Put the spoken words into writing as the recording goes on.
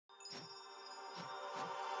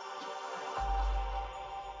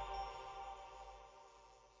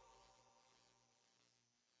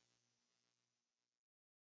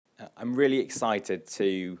I'm really excited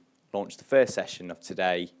to launch the first session of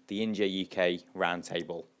today, the India-UK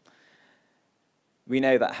Roundtable. We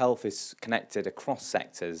know that health is connected across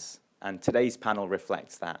sectors, and today's panel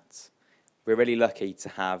reflects that. We're really lucky to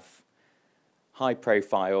have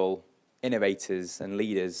high-profile innovators and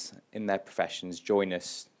leaders in their professions join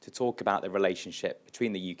us to talk about the relationship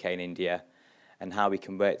between the UK and India and how we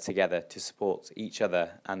can work together to support each other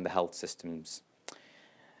and the health systems.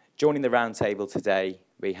 Joining the roundtable today,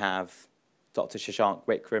 we have Dr. Shashank,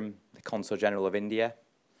 the Consul General of India,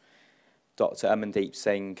 Dr. Amandeep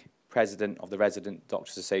Singh, President of the Resident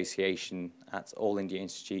Doctors Association at All India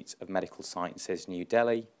Institute of Medical Sciences, New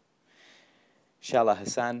Delhi, Shehla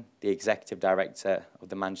Hassan, the Executive Director of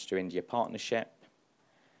the Manchester India Partnership,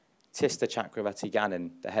 Tista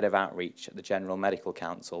Chakravarty-Gannon, the Head of Outreach at the General Medical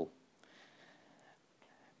Council,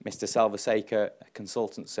 Mr. Selvasekar, a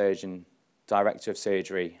Consultant Surgeon, Director of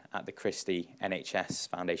Surgery at the Chrsitie NHS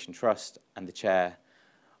Foundation Trust and the Chair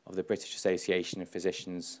of the British Association of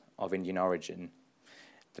Physicians of Indian Origin,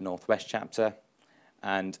 the North West Chapter,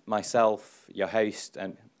 and myself, your host,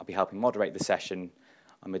 and I'll be helping moderate the session.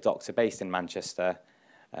 I'm a doctor based in Manchester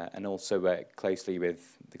and also work closely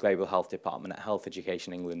with the Global Health Department at Health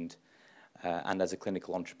Education England and as a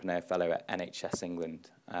clinical entrepreneur fellow at NHS England.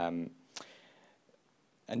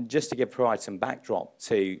 And just to provide some backdrop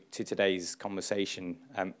to today's conversation,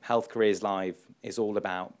 Health Careers Live is all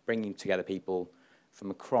about bringing together people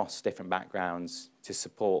from across different backgrounds to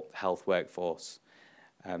support the health workforce.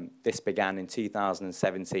 This began in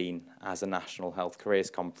 2017 as a National Health Careers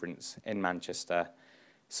Conference in Manchester,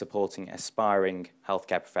 supporting aspiring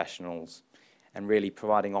healthcare professionals and really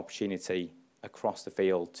providing opportunity across the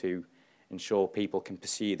field to ensure people can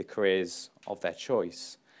pursue the careers of their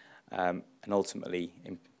choice. And ultimately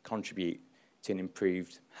contribute to an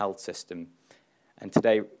improved health system. And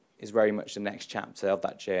today is very much the next chapter of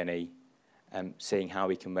that journey, seeing how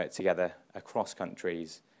we can work together across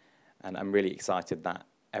countries. And I'm really excited that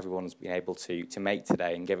everyone's been able to make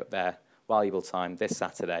today and give up their valuable time this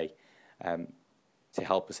Saturday to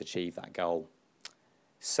help us achieve that goal.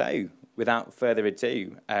 So, without further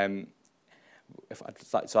ado, if I'd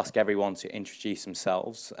like to ask everyone to introduce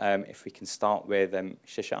themselves, if we can start with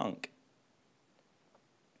Shashank.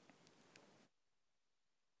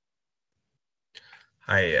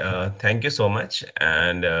 Hi, thank you so much.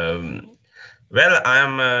 And well,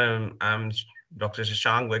 I'm Dr.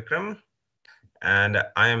 Shashank Vikram, and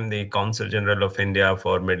I am the Consul General of India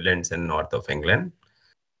for Midlands and North of England.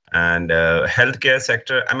 And healthcare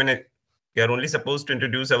sector, I mean, we are only supposed to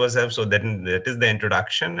introduce ourselves, so that is the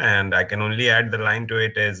introduction. And I can only add the line to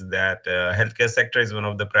it is that healthcare sector is one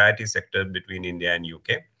of the priority sectors between India and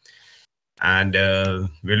UK. And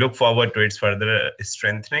we look forward to its further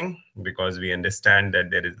strengthening because we understand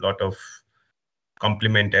that there is a lot of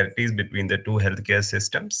complementarities between the two healthcare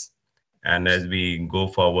systems. And as we go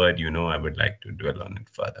forward, I would like to dwell on it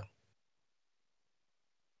further.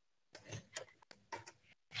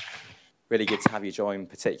 Really good to have you join,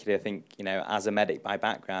 particularly, I think, as a medic by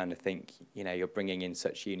background, I think, you're bringing in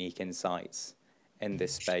such unique insights in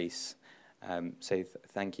this space. So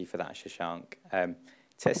thank you for that, Shashank.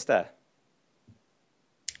 Tista.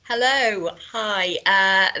 Hello, hi.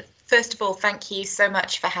 First of all, thank you so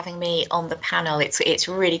much for having me on the panel. It's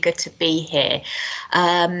really good to be here.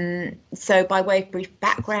 So by way of brief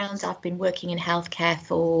background, I've been working in healthcare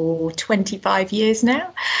for 25 years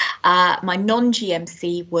now. My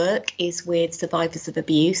non-GMC work is with survivors of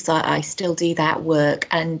abuse. I still do that work,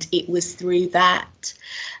 and it was through that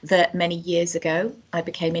many years ago I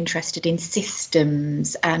became interested in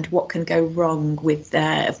systems and what can go wrong with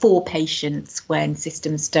for patients when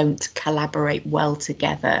systems don't collaborate well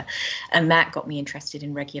together, and that got me interested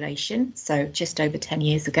in regulation. So just over 10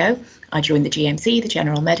 years ago I joined the GMC, the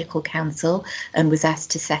General Medical Council, and was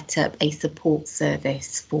asked to set up a support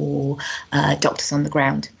service for doctors on the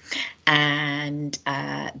ground. And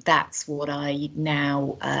that's what I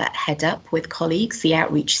now head up with colleagues, the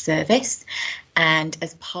outreach service. And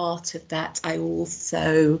as part of that, I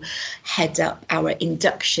also head up our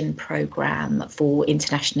induction programme for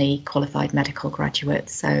internationally qualified medical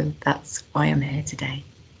graduates. So that's why I'm here today.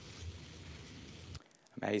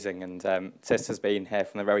 Amazing. And Tista's been here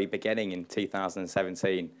from the very beginning in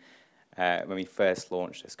 2017 when we first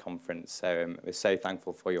launched this conference. So we're so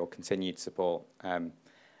thankful for your continued support.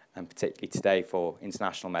 And particularly today for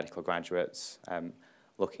international medical graduates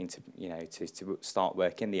looking to, to start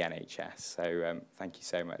work in the NHS. So thank you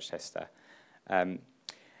so much, Tista.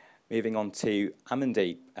 Moving on to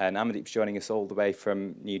Amandeep, and Amandeep's joining us all the way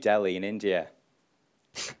from New Delhi in India.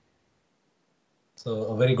 So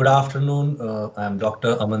a very good afternoon. I'm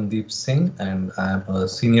Dr. Amandeep Singh, and I'm a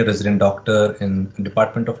senior resident doctor in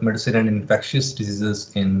Department of Medicine and Infectious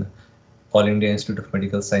Diseases in All India Institute of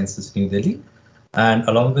Medical Sciences, New Delhi. And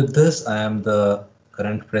along with this, I am the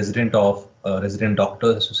current president of Resident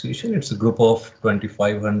Doctors Association. It's a group of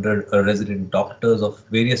 2,500 resident doctors of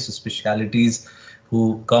various specialities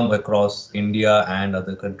who come across India and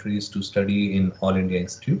other countries to study in All India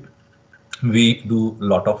Institute. We do a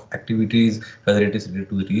lot of activities, whether it is related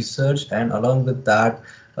to research, and along with that,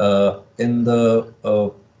 in the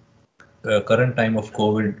current time of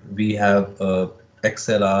COVID, we have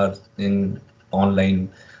XLR in online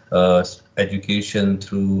education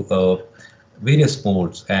through various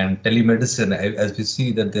modes, and telemedicine. As we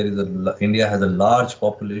see that there is India has a large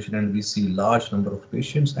population, and we see large number of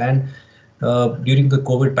patients. And during the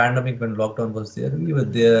COVID pandemic, when lockdown was there, we were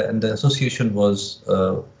there, and the association was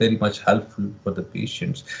very much helpful for the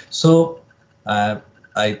patients. So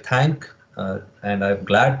I thank and I'm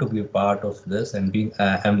glad to be a part of this. And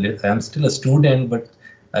I'm still a student, but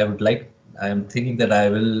I'm thinking that I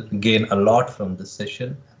will gain a lot from this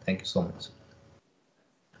session. Thank you so much.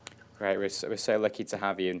 Great, we're so lucky to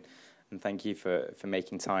have you, and thank you for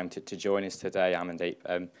making time to join us today,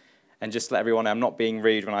 Amandeep. And just to let everyone know, I'm not being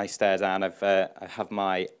rude when I stare down. I have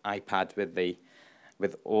my iPad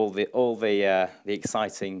with all the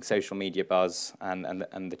exciting social media buzz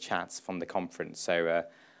and the chats from the conference. So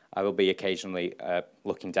I will be occasionally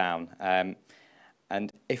looking down.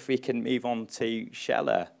 And if we can move on to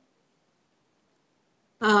Shehla.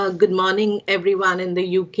 Good morning, everyone in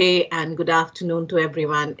the UK, and good afternoon to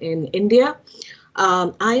everyone in India. I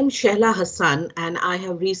am Shehla Hassan, and I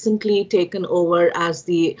have recently taken over as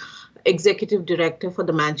the Executive Director for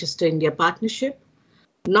the Manchester India Partnership.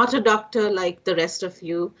 Not a doctor like the rest of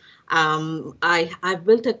you. I've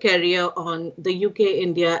built a career on the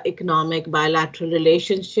UK-India economic bilateral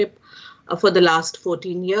relationship for the last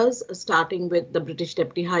 14 years, starting with the British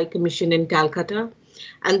Deputy High Commission in Calcutta,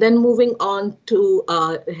 and then moving on to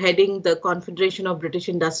heading the Confederation of British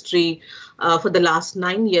Industry for the last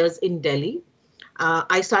 9 years in Delhi.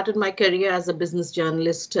 I started my career as a business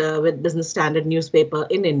journalist with Business Standard newspaper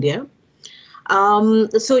in India.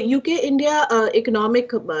 So UK-India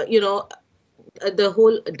economic, the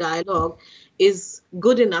whole dialogue is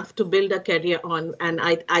good enough to build a career on. And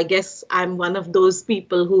I guess I'm one of those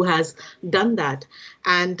people who has done that.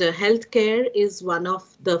 And healthcare is one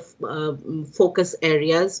of the focus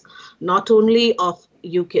areas, not only of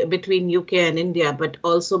UK, between UK and India, but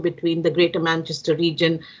also between the Greater Manchester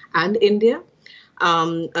region and India.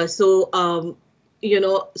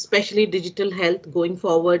 Especially digital health going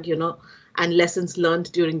forward, and lessons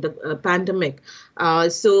learned during the pandemic.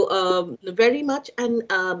 Very much, and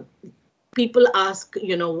people ask,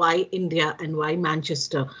 why India and why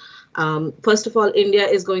Manchester? First of all, India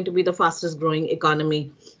is going to be the fastest growing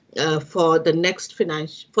economy for this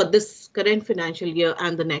current financial year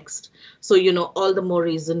and the next. So, all the more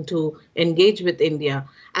reason to engage with India.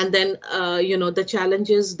 And then, the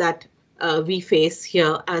challenges that we face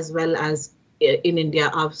here as well as in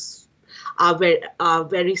India are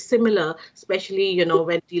very similar, especially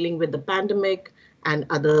when dealing with the pandemic and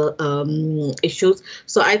other issues.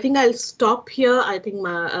 So I think I'll stop here. I think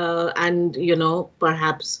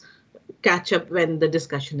perhaps catch up when the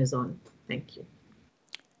discussion is on. Thank you.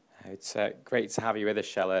 It's great to have you with us,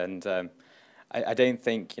 Shehla. And I don't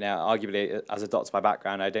think, arguably as a doctor by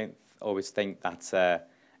background, I don't always think that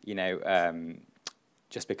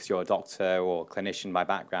just because you're a doctor or clinician by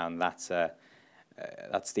background, that's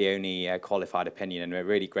the only qualified opinion. And we're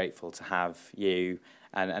really grateful to have you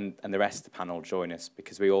and the rest of the panel join us,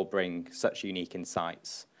 because we all bring such unique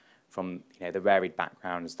insights from the varied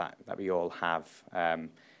backgrounds that we all have.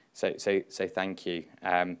 So thank you.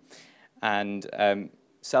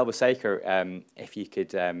 Selvasekar, if you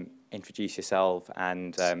could introduce yourself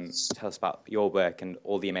and tell us about your work and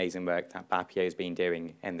all the amazing work that BAPIO has been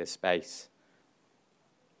doing in this space.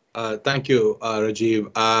 Thank you,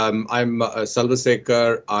 Rajiv. I'm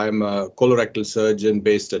Selvasekar. I'm a colorectal surgeon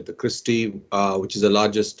based at the Chrsitie, which is the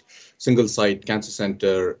largest single-site cancer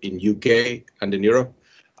center in UK and in Europe.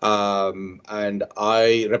 And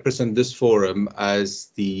I represent this forum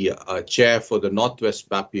as the chair for the Northwest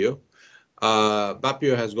BAPIO.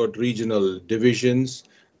 BAPIO has got regional divisions,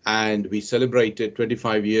 and we celebrated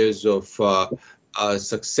 25 years of a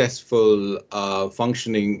successful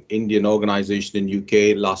functioning Indian organization in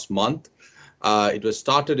UK last month. It was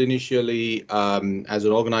started initially as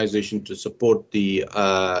an organization to support the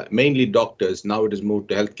mainly doctors. Now it has moved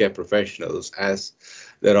to healthcare professionals as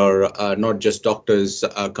There are not just doctors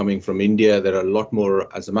coming from India. There are a lot more,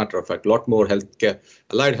 as a matter of fact, a lot more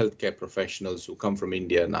allied healthcare professionals who come from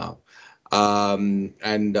India now.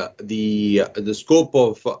 And the scope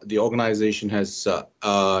of the organization has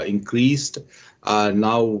increased.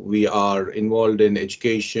 Now we are involved in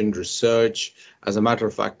education, research. As a matter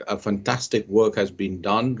of fact, a fantastic work has been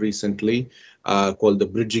done recently called the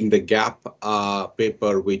Bridging the Gap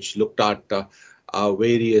paper, which looked at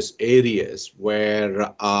various areas where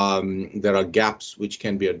there are gaps which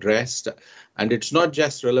can be addressed. And it's not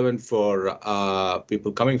just relevant for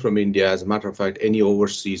people coming from India. As a matter of fact, any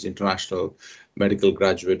overseas international medical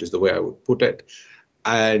graduate is the way I would put it.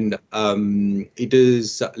 And it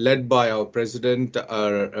is led by our president,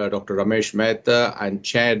 Dr. Ramesh Mehta, and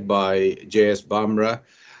chaired by J.S. Bamra.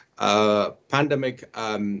 Pandemic,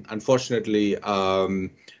 unfortunately,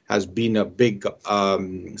 has been a big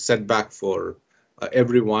setback for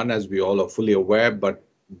everyone, as we all are fully aware, but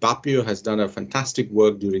BAPIO has done a fantastic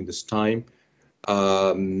work during this time.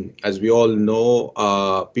 As we all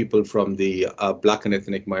know, people from the Black and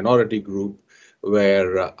ethnic minority group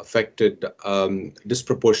were affected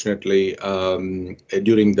disproportionately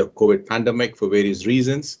during the COVID pandemic for various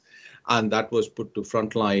reasons. And that was put to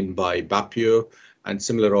frontline by BAPIO and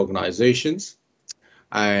similar organizations.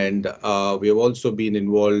 And we have also been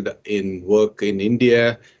involved in work in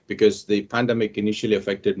India because the pandemic initially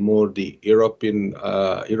affected more the Europe,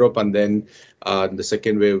 and then the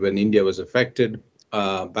second wave when India was affected,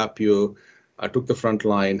 BAPIO took the front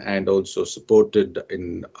line and also supported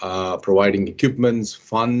in providing equipments,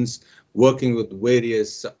 funds, working with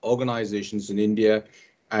various organizations in India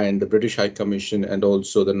and the British High Commission and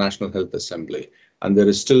also the National Health Assembly. And there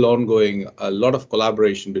is still ongoing a lot of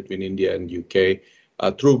collaboration between India and UK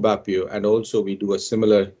through BAPIO, and also we do a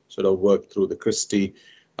similar sort of work through the Chrsitie,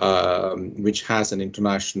 which has an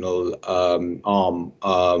international arm,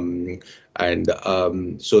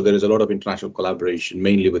 so there is a lot of international collaboration,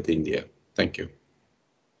 mainly with India. Thank you.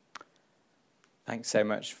 Thanks so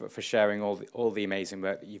much for sharing all the amazing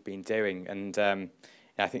work that you've been doing, and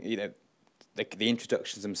I think the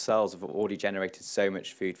introductions themselves have already generated so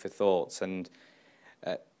much food for thoughts, and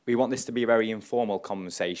we want this to be a very informal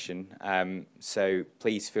conversation, so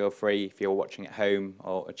please feel free, if you're watching at home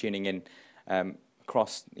or tuning in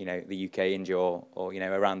across the UK, India, or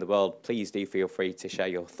around the world, please do feel free to share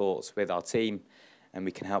your thoughts with our team, and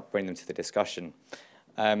we can help bring them to the discussion.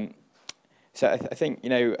 So I think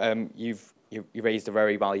you raised a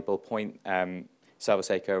very valuable point,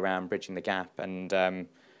 Selvasekar, around bridging the gap, and I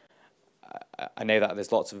know that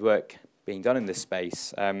there's lots of work being done in this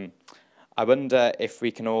space. I wonder if we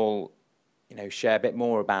can all, share a bit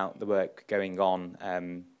more about the work going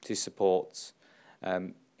on to support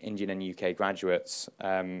Indian and UK graduates.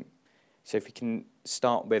 So if we can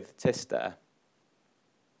start with Tista.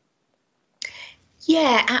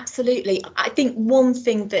 Yeah, absolutely. I think one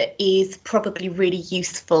thing that is probably really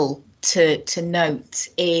useful to note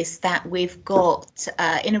is that we've got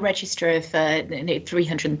in a register of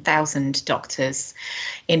 300,000 doctors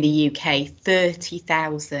in the UK,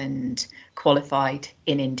 30,000 qualified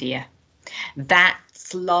in India.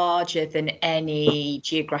 That's larger than any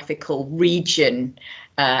geographical region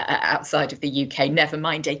outside of the UK, never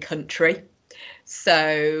mind a country.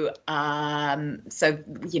 So,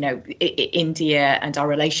 India and our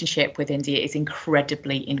relationship with India is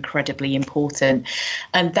incredibly, incredibly important.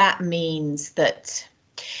 And that means that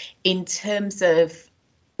in terms of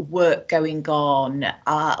work going on,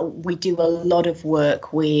 we do a lot of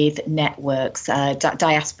work with networks,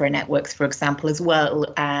 diaspora networks, for example, as well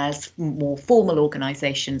as more formal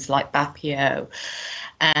organisations like BAPIO.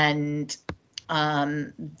 And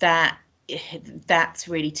that's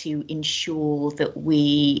really to ensure that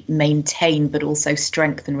we maintain but also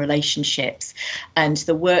strengthen relationships. And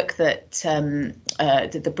the work that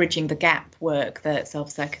the Bridging the Gap work that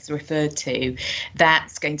Selvasekar has referred to,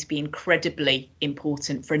 that's going to be incredibly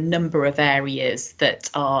important for a number of areas that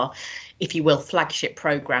are, if you will, flagship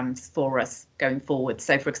programs for us going forward.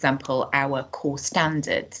 So, for example, our core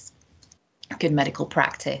standards, good medical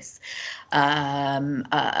practice.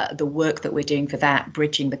 The work that we're doing for that,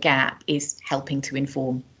 Bridging the Gap, is helping to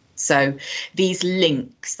inform. So these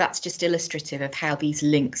links, that's just illustrative of how these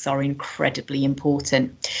links are incredibly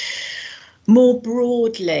important. More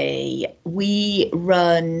broadly, we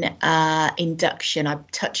run induction.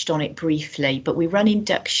 I've touched on it briefly, but we run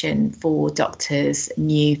induction for doctors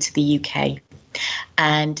new to the UK.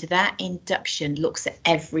 And that induction looks at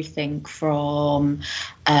everything from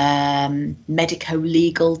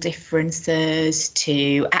medico-legal differences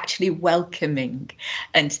to actually welcoming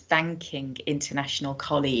and thanking international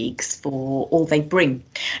colleagues for all they bring.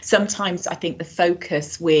 Sometimes I think the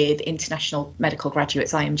focus with international medical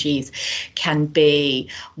graduates, IMGs, can be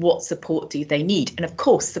what support do they need? And of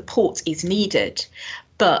course, support is needed,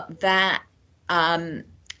 but that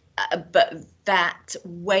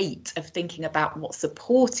weight of thinking about what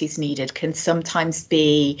support is needed can sometimes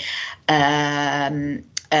be can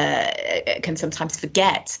sometimes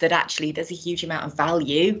forget that actually there's a huge amount of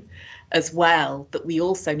value as well that we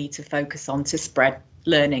also need to focus on to spread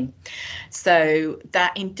learning. So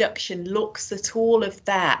that induction looks at all of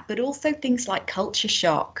that, but also things like culture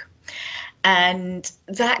shock. And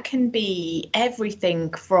that can be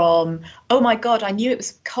everything from, oh my God, I knew it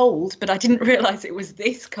was cold, but I didn't realize it was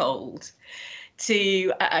this cold,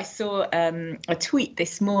 to I saw a tweet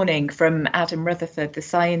this morning from Adam Rutherford, the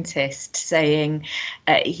scientist, saying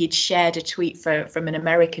he'd shared a tweet from an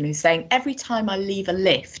American who's saying, every time I leave a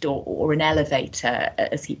lift or an elevator,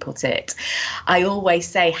 as he put it, I always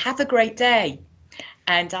say, have a great day.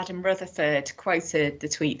 And Adam Rutherford quoted the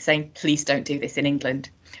tweet saying, please don't do this in England.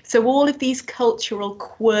 So all of these cultural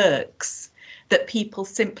quirks that people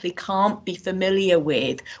simply can't be familiar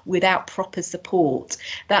with without proper support,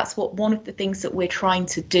 that's what one of the things that we're trying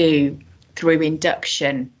to do through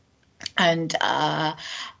induction. And I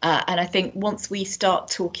think once we start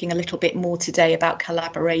talking a little bit more today about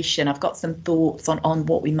collaboration, I've got some thoughts on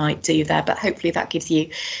what we might do there, but hopefully that gives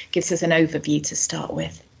us an overview to start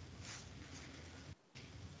with.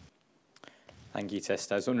 Thank you,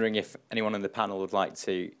 Tista. I was wondering if anyone on the panel would like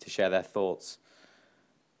to share their thoughts.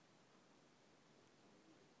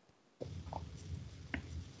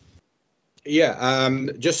 Yeah,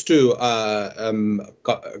 just to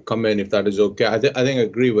come in, if that is okay. I think I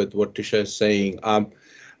agree with what Tisha is saying.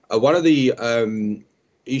 One of the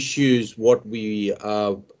issues what we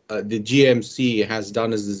the GMC has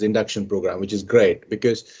done is this induction program, which is great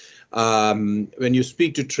because when you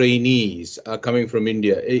speak to trainees coming from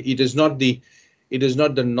India, it is not the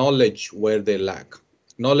knowledge where they lack.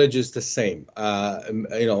 Knowledge is the same.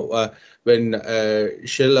 When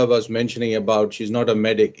Shehla was mentioning about she's not a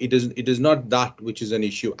medic, it is not that which is an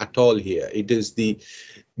issue at all here. It is the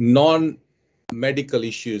non-medical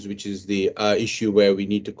issues which is the issue where we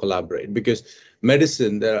need to collaborate, because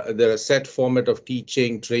medicine, there are a set format of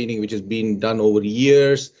teaching, training which has been done over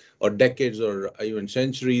years or decades or even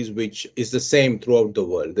centuries, which is the same throughout the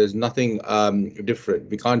world. There's nothing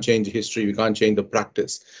different. We can't change history, we can't change the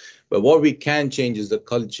practice. But what we can change is the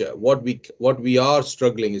culture. What we are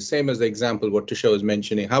struggling is same as the example what Tisha was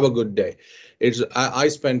mentioning. Have a good day. I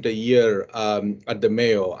spent a year at the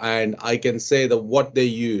Mayo, and I can say that what they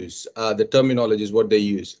use, the terminology is what they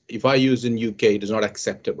use. If I use in UK, it is not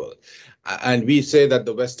acceptable. And we say that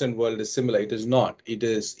the Western world is similar. It is not. It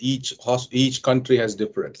is each country has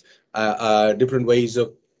different ways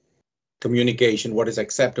of communication. What is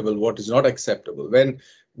acceptable, what is not acceptable. When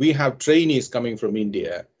we have trainees coming from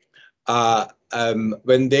India,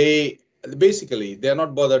 when they're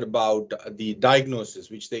not bothered about the diagnosis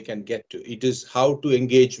which they can get to. It is how to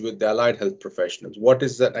engage with the allied health professionals. What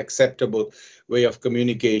is an acceptable way of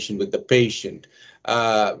communication with the patient?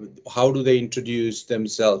 How do they introduce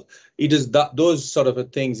themselves? It is those sort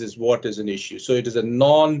of things is what is an issue. So it is a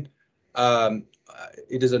non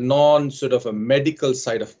sort of a medical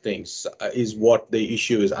side of things is what the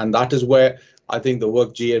issue is, and that is where I think the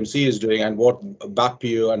work GMC is doing and what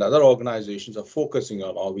BAPIO and other organizations are focusing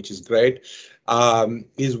on, which is great,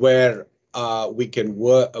 is where we can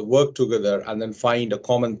work together and then find a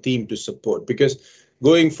common theme to support. Because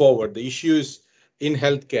going forward, the issues in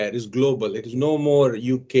healthcare is global. It is no more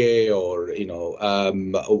UK or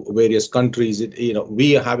various countries.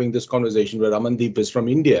 We are having this conversation where Amandeep is from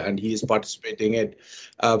India and he is participating in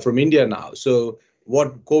from India now. So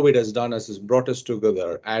what COVID has done is brought us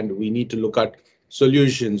together, and we need to look at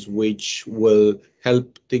solutions which will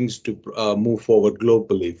help things to move forward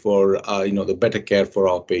globally for the better care for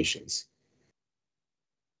our patients.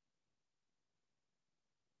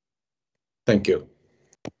 Thank you.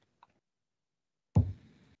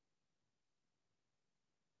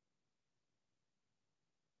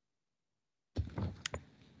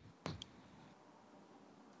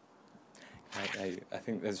 I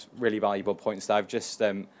think there's really valuable points that I've just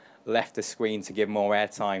left the screen to give more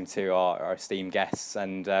airtime to our esteemed guests,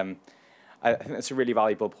 and I think that's a really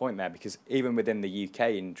valuable point there, because even within the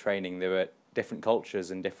UK in training there are different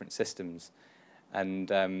cultures and different systems, and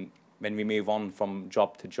when we move on from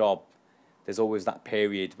job to job, there's always that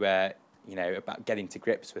period where about getting to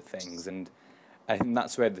grips with things, and I think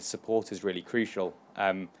that's where the support is really crucial.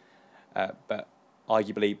 But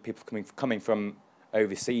arguably, people coming from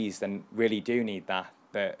overseas then really do need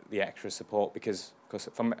the extra support, because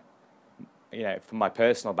from my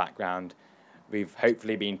personal background, we've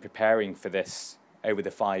hopefully been preparing for this over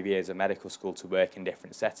the 5 years of medical school to work in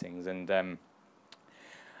different settings, and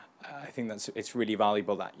I think it's really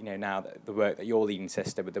valuable that now that the work that you're leading,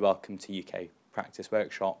 Tista, with the Welcome to UK Practice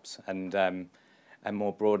workshops, and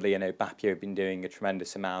more broadly, I know BAPIO have been doing a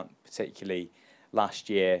tremendous amount, particularly last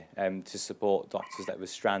year, to support doctors that were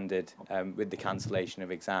stranded with the cancellation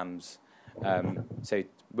of exams. So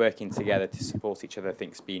working together to support each other, I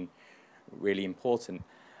think, has been really important.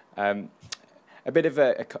 A bit of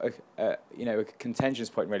a contentious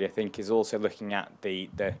point, really, I think, is also looking at the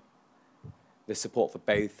support for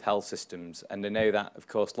both health systems. And I know that, of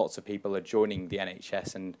course, lots of people are joining the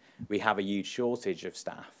NHS, and we have a huge shortage of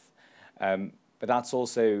staff. But that's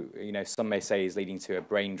also, some may say, is leading to a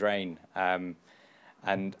brain drain. And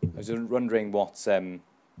I was wondering what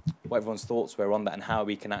everyone's thoughts were on that, and how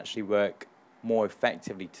we can actually work more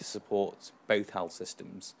effectively to support both health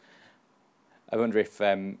systems. I wonder if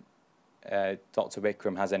Dr.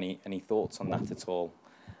 Vikram has any thoughts on that at all.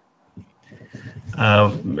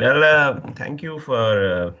 Thank you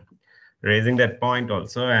for raising that point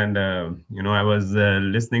also. And, I was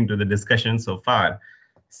listening to the discussion so far.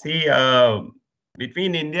 See,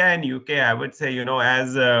 between India and UK, I would say,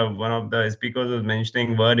 as one of the speakers was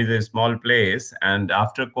mentioning, world is a small place. And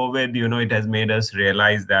after COVID, it has made us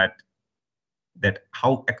realize that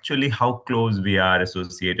how close we are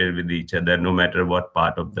associated with each other, no matter what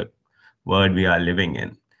part of the world we are living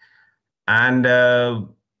in. And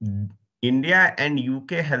India and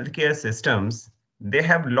UK healthcare systems, they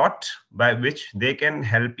have a lot by which they can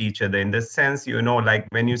help each other, in the sense, like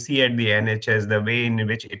when you see at the NHS, the way in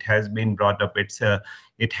which it has been brought up, the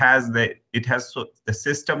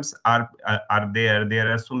systems are there.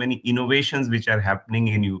 There are so many innovations which are happening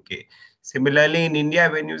in UK. Similarly, in India,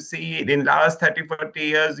 when you see in last 30, 40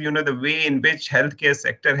 years, the way in which healthcare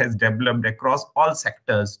sector has developed across all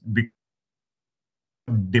sectors,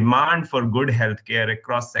 demand for good healthcare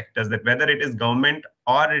across sectors, that whether it is government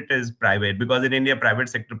or it is private, because in India, private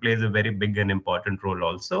sector plays a very big and important role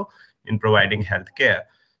also in providing healthcare,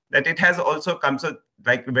 that it has also come. So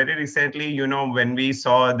like very recently, when we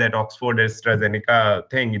saw that Oxford AstraZeneca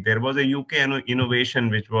thing, there was a UK innovation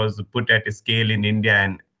which was put at a scale in India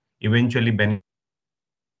and eventually benefited.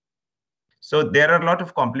 So there are a lot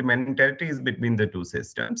of complementarities between the two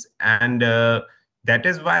systems. And that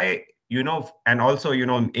is why, and also,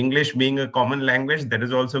 English being a common language, that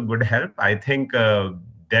is also good help. I think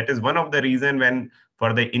that is one of the reasons when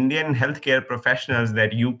for the Indian healthcare professionals,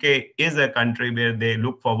 that UK is a country where they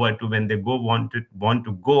look forward to when they want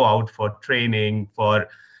to go out for training, for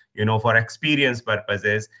experience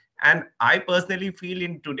purposes. And I personally feel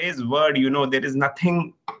in today's world, there is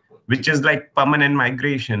nothing which is like permanent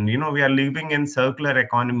migration. We are living in circular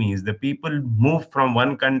economies. The people move from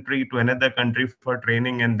one country to another country for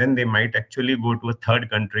training, and then they might actually go to a third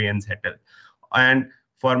country and settle. And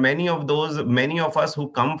for many of us who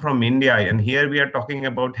come from India, and here we are talking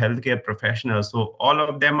about healthcare professionals, so all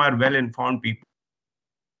of them are well-informed people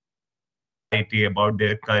about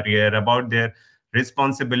their career, about their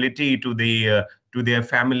responsibility to their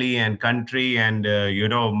family and country and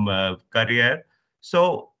career.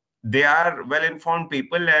 So they are well-informed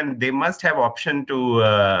people, and they must have option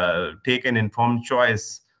to take an informed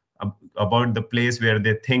choice about the place where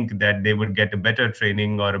they think that they would get a better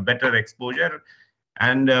training or a better exposure.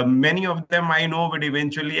 And many of them I know would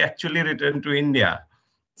eventually actually return to India.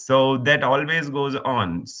 So that always goes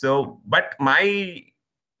on. So, but my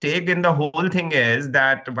take in the whole thing is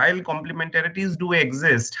that while complementarities do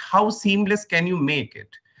exist, how seamless can you make it?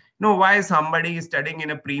 Why somebody is studying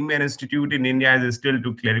in a premier institute in India is still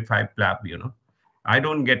to clarify PLAB, I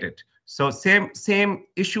don't get it. So same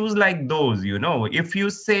issues like those, if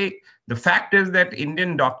you say the fact is that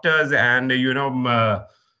Indian doctors and,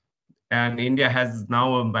 and India has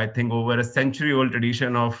now, I think, over a century-old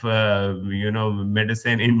tradition of,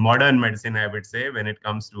 medicine, in modern medicine, I would say. When it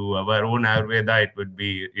comes to our own Ayurveda, it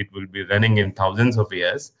will be running in thousands of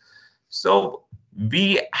years. So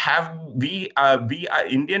we are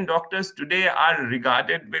Indian doctors today are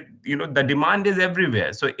regarded with, the demand is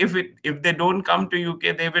everywhere. So if they don't come to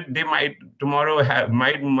UK, they might tomorrow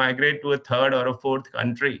might migrate to a third or a fourth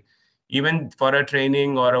country, even for a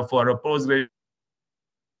training or for a postgraduate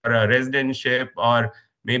or a residentship or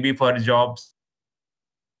maybe for jobs.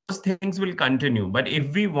 Those things will continue. But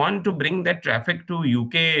if we want to bring that traffic to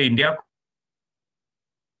UK, India,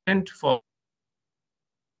 for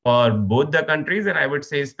for both the countries, and I would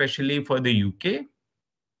say especially for the UK,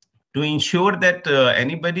 to ensure that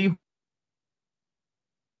anybody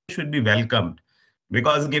should be welcomed,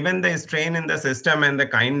 because given the strain in the system and the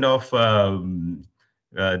kind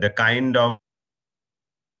of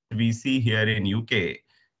we see here in UK,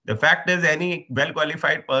 the fact is any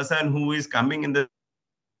well-qualified person who is coming in the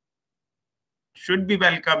should be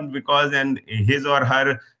welcomed, because and his or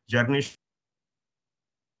her journey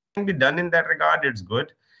can be done in that regard. It's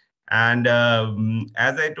good. And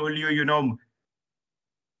as I told you,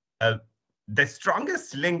 the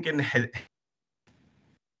strongest link in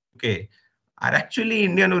UK are actually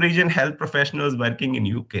Indian origin health professionals working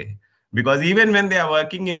in UK, because even when they are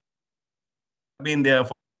working in there,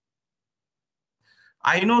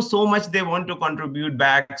 I know so much they want to contribute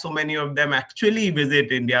back. So many of them actually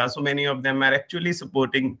visit India. So many of them are actually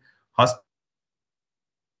supporting hospitals.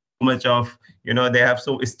 Much of, they have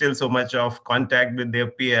still so much of contact with their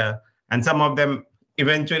peer, and some of them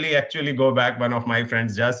eventually actually go back. One of my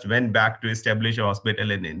friends just went back to establish a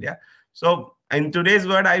hospital in India. So in today's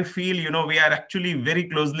world, I feel, we are actually very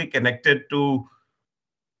closely connected to.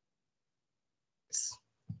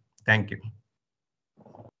 Thank you.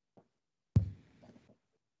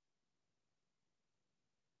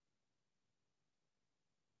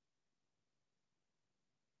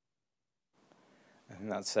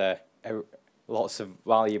 And that's lots of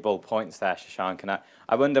valuable points there, Shashank. And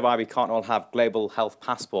I wonder why we can't all have global health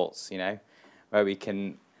passports, where we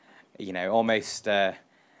can, almost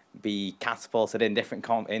be catapulted in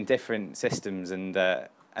different systems. And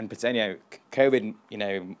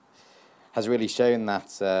COVID, has really shown that,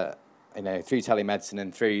 through telemedicine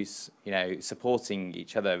and through, supporting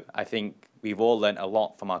each other. I think we've all learned a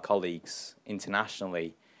lot from our colleagues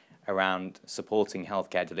internationally around supporting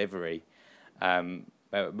healthcare delivery. When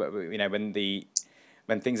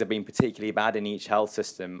things have been particularly bad in each health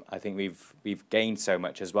system, I think we've gained so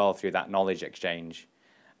much as well through that knowledge exchange.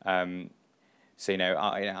 So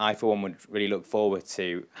I for one would really look forward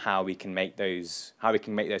to how we can make those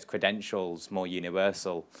credentials more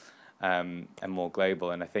universal and more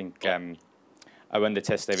global. And I think I wonder,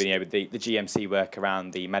 Tista, with the GMC work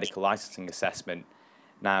around the medical licensing assessment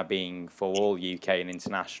now being for all UK and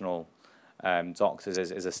international doctors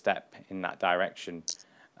is a step in that direction.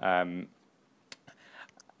 Amandeep,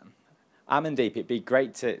 it'd be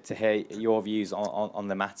great to hear your views on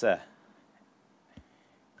the matter.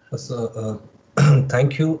 So,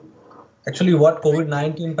 thank you. Actually, what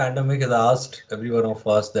COVID-19 pandemic has asked every one of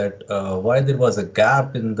us that why there was a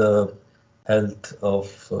gap in the health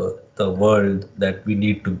of the world that we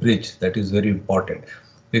need to bridge. That is very important.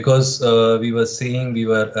 Because we were seeing,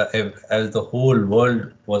 as the whole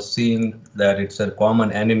world was seeing that it's a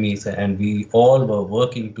common enemy, and we all were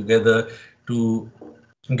working together to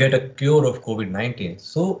get a cure of COVID-19.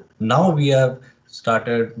 So now we have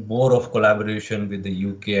started more of collaboration with the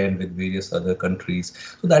UK and with various other countries.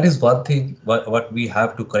 So that is one thing what we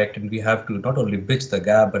have to correct, and we have to not only bridge the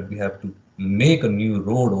gap, but we have to make a new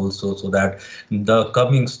road also, so that the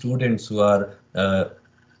coming students who are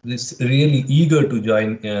really eager to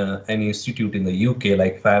join any institute in the UK,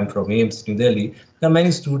 like I'm from AIIMS New Delhi. There are many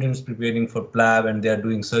students preparing for PLAB, and they are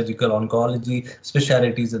doing surgical oncology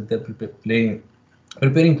specialties, and they're preparing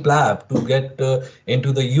PLAB to get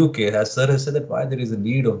into the UK. As sir has said, that why there is a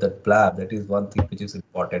need of that PLAB, that is one thing which is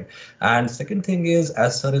important. And second thing is,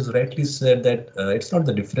 as sir has rightly said, that it's not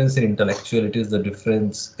the difference in intellectual, it is the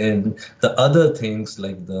difference in the other things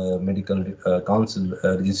like the medical council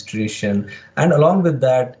registration. And along with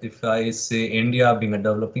that, if I say India being a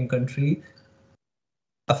developing country,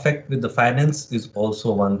 effect with the finance is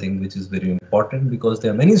also one thing which is very important, because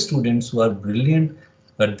there are many students who are brilliant,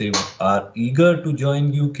 but they are eager to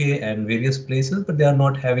join UK and various places, but they are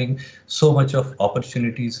not having so much of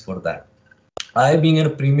opportunities for that. I, being in a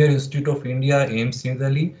premier institute of India, AIIMS New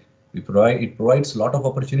Delhi, it provides a lot of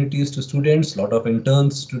opportunities to students. A lot of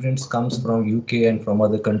interns students comes from UK and from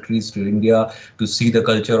other countries to India to see the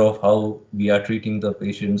culture of how we are treating the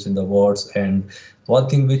patients in the wards. And one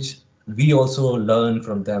thing which we also learn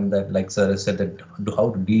from them, that like sir has said, that how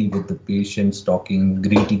to deal with the patients, talking,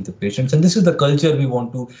 greeting the patients, and this is the culture we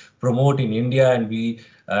want to promote in India. And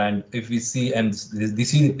if we see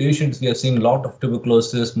the patients, we are seeing a lot of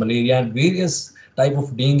tuberculosis, malaria, and various type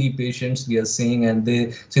of dengue patients we are seeing, and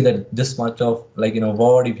they say that this much of, like in a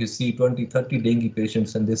ward, if you see 20-30 dengue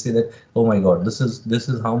patients, and they say that, oh my god, this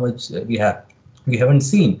is how much we haven't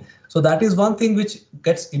seen. So that is one thing which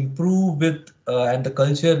gets improved with and the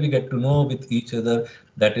culture we get to know with each other.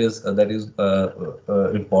 That is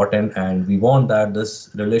important, and we want that this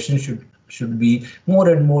relationship should be more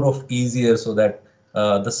and more of easier, so that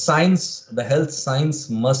the health science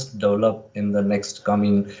must develop in the next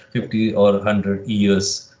coming 50 or 100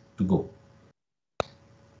 years to go.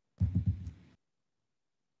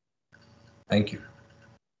 Thank you.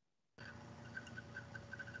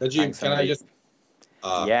 Rajiv, Thanks, can I Amandeep. just?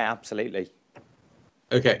 Yeah, absolutely.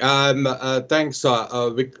 Okay. Thanks,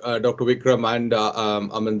 Dr. Vikram and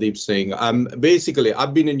Amandeep Singh. Basically,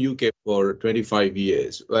 I've been in UK for 25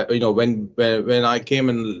 years. You know, when I came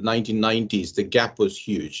in 1990s, the gap was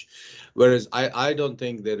huge. Whereas I don't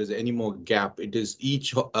think there is any more gap. It is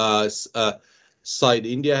each side.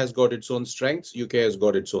 India has got its own strengths. UK has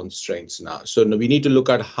got its own strengths now. So we need to look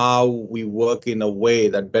at how we work in a way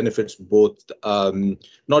that benefits both,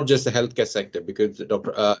 not just the healthcare sector, because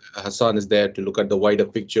Dr. Hassan is there to look at the wider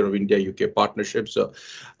picture of India-UK partnership. So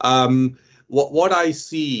what I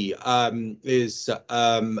see is,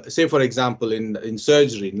 say, for example, in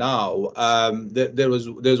surgery now,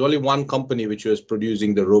 there's only one company which was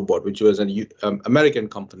producing the robot, which was an American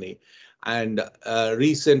company. And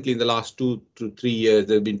recently, in the last 2 to 3 years,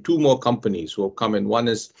 there have been 2 more companies who have come in. One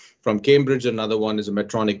is from Cambridge, another one is a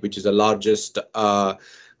Medtronic, which is the largest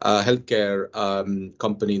healthcare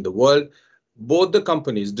company in the world. Both the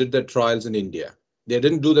companies did their trials in India. They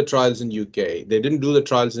didn't do the trials in UK. They didn't do the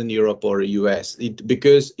trials in Europe or US,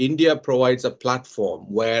 because India provides a platform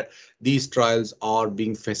where these trials are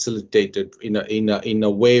being facilitated in a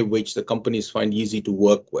way which the companies find easy to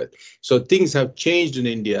work with. So things have changed in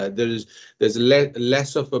India. There's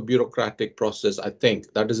less of a bureaucratic process. I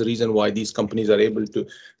think that is the reason why these companies are able to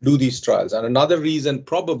do these trials. And another reason,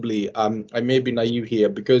 probably, I may be naive here,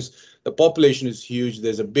 because the population is huge.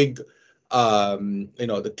 There's a big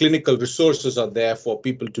the clinical resources are there for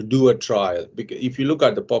people to do a trial. Because if you look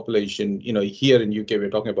at the population, here in UK, we're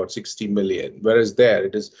talking about 60 million, whereas there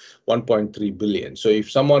it is 1.3 billion. So if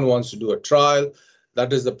someone wants to do a trial,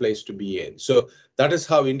 that is the place to be in. So that is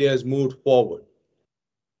how India has moved forward.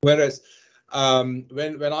 Whereas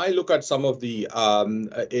when I look at some of the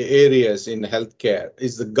areas in healthcare,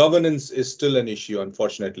 the governance is still an issue,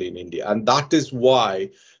 unfortunately, in India. And that is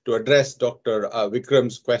why, to address Dr.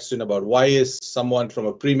 Vikram's question about why is someone from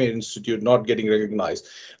a premier institute not getting recognized,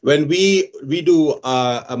 when we do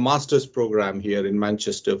a master's program here in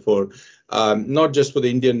Manchester for not just for the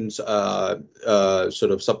Indian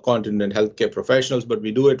sort of subcontinent healthcare professionals, but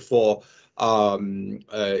we do it for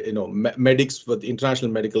medics, for the international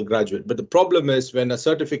medical graduate. But the problem is, when a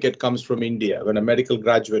certificate comes from India, when a medical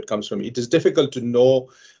graduate comes from, it is difficult to know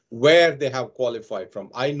where they have qualified from.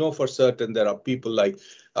 I know for certain there are people like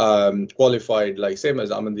qualified, like same as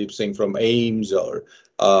Amandeep Singh, from AIIMS or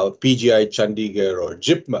PGI Chandigarh or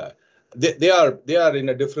JIPMER. They are in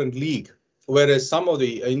a different league. Whereas some of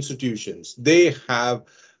the institutions, they have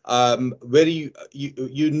very,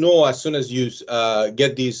 as soon as you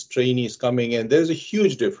get these trainees coming in, there's a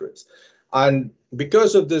huge difference. And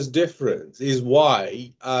because of this difference is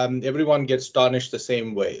why everyone gets tarnished the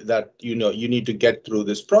same way, that you need to get through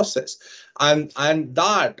this process. And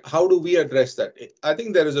that, how do we address that? I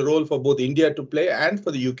think there is a role for both India to play and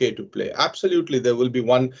for the UK to play. Absolutely, there will be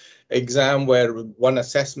one exam, one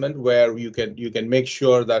assessment where you can make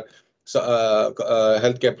sure that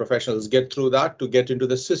healthcare professionals get through that to get into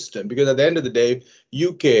the system. Because at the end of the day,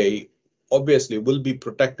 UK obviously will be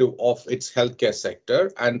protective of its healthcare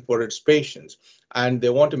sector and for its patients, and they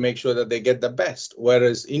want to make sure that they get the best.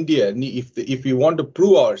 Whereas India, if we want to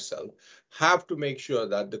prove ourselves, have to make sure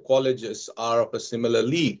that the colleges are of a similar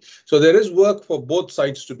league. So there is work for both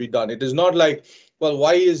sides to be done. It is not like, well,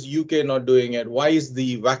 why is UK not doing it? Why is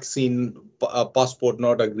the vaccine passport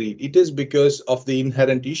not agreed? It is because of the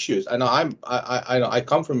inherent issues. And I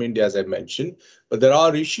come from India, as I mentioned, but there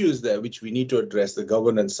are issues there which we need to address, the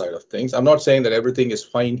governance side of things. I'm not saying that everything is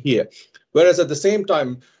fine here. Whereas at the same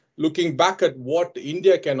time, looking back at what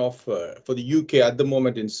India can offer for the UK at the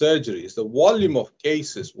moment in surgeries, the volume of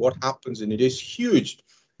cases, what happens in it is huge.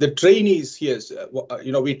 The trainees here,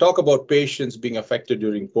 we talk about patients being affected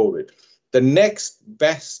during COVID. The next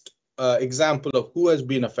best example of who has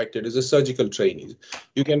been affected is the surgical trainees.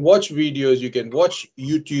 You can watch videos, you can watch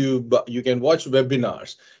YouTube, you can watch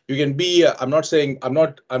webinars. You can be, I'm not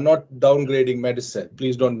downgrading medicine.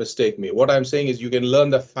 Please don't mistake me. What I'm saying is you can learn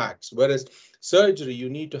the facts. Whereas surgery, you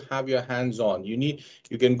need to have your hands on. You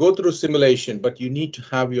can go through simulation, but you need to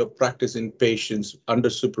have your practice in patients under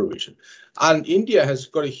supervision. And India has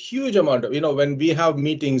got a huge amount of, when we have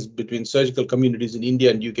meetings between surgical communities in India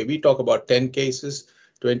and UK, we talk about 10 cases,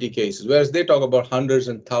 20 cases, whereas they talk about hundreds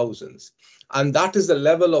and thousands. And that is the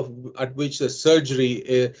level at which the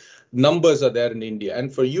surgery numbers are there in India.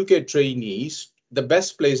 And for UK trainees the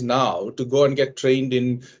best place now to go and get trained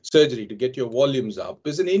in surgery, to get your volumes up,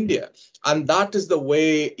 is in India. And that is the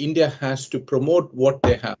way India has to promote what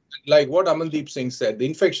they have. Like what Amandeep Singh said, the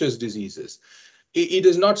infectious diseases. It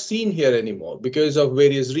is not seen here anymore because of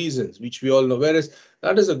various reasons, which we all know. Whereas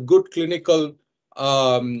that is a good clinical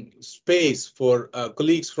space for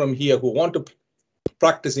colleagues from here who want to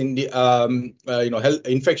practice in the health,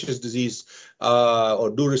 infectious disease or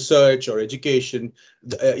do research or education.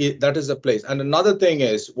 That is the place. And another thing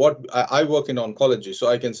is what I work in oncology, so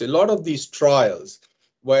I can say a lot of these trials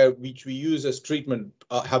which we use as treatment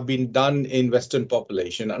have been done in Western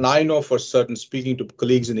population. And I know for certain, speaking to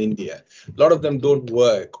colleagues in India, a lot of them don't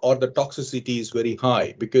work, or the toxicity is very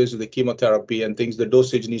high because of the chemotherapy and things. The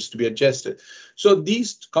dosage needs to be adjusted. So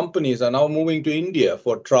these companies are now moving to India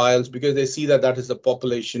for trials because they see that that is the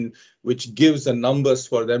population which gives the numbers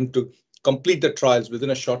for them to complete the trials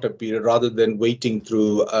within a shorter period rather than waiting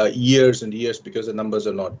through years and years because the numbers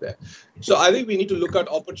are not there. So I think we need to look at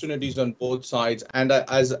opportunities on both sides. And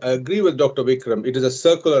as I agree with Dr. Vikram, it is a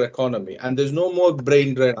circular economy and there's no more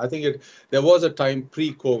brain drain. I think there was a time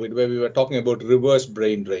pre-COVID where we were talking about reverse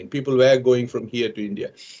brain drain. People were going from here to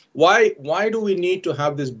India. Why do we need to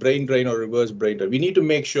have this brain drain or reverse brain drain? We need to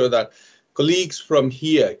make sure that colleagues from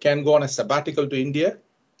here can go on a sabbatical to India.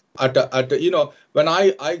 When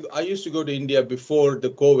I used to go to India before the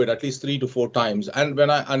COVID at least 3 to 4 times, and when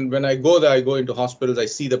I go there, I go into hospitals, I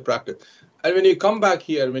see the practice. And when you come back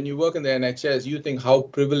here, when you work in the NHS, you think how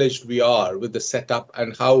privileged we are with the setup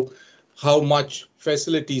and how much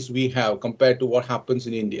facilities we have compared to what happens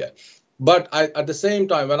in India. But at the same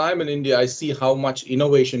time, when I'm in India, I see how much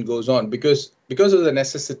innovation goes on because of the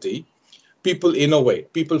necessity. People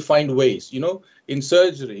innovate, people find ways, in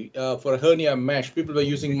surgery for hernia mesh, people were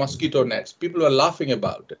using mosquito nets, people were laughing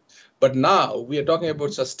about it. But now we are talking about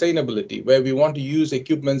sustainability, where we want to use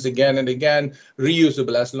equipments again and again,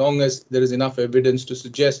 reusable, as long as there is enough evidence to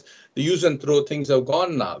suggest the use and throw things have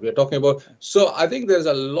gone now. We are talking about, so I think there's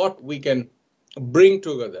a lot we can bring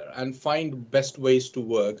together and find best ways to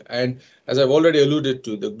work. And as I've already alluded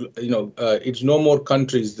to, it's no more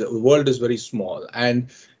countries. The world is very small, and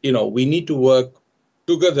we need to work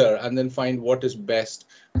together and then find what is best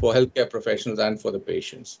for healthcare professionals and for the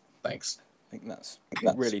patients. Thanks. I think that's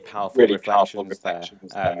really powerful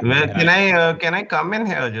reflections there. Can I come in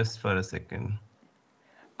here just for a second?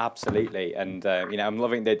 Absolutely, and I'm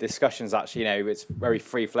loving the discussions. Actually, it's very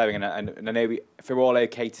free flowing, and I know if we're all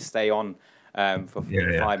okay to stay on for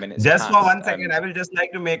 5 minutes. Just for 1 second, I will just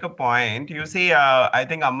like to make a point. You see, I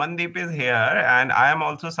think Amandeep is here, and I am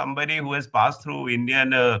also somebody who has passed through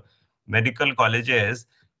Indian medical colleges.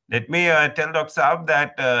 Let me tell Dr. Saab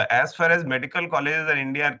that as far as medical colleges in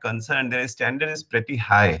India are concerned, their standard is pretty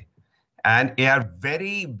high, and they are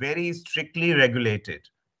very, very strictly regulated.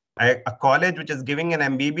 A college which is giving an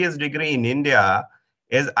MBBS degree in India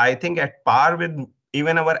is, I think, at par with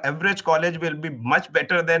even our average college. Will be much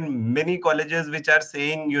better than many colleges which are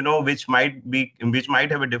saying, which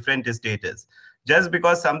might have a different status. Just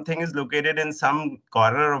because something is located in some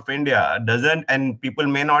corner of India doesn't, and people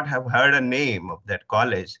may not have heard a name of that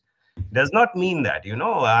college, does not mean that,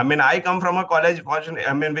 I come from a college,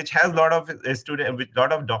 which has a lot of students, with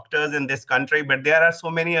lot of doctors in this country, but there are so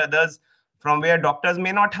many others from where doctors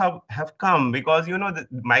may not have come, because the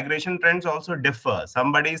migration trends also differ.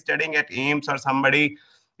 Somebody is studying at AIIMS or somebody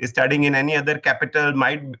is studying in any other capital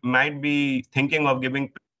might be thinking of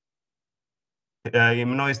giving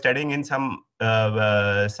studying in some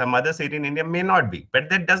other city in India may not be. But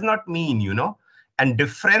that does not mean, and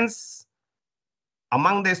difference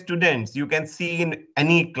among the students you can see in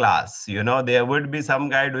any class. There would be some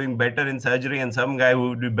guy doing better in surgery and some guy who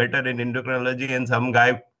would be better in endocrinology and some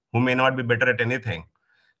guy who may not be better at anything.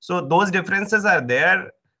 So those differences are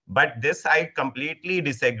there. But this, I completely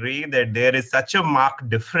disagree that there is such a marked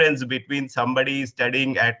difference between somebody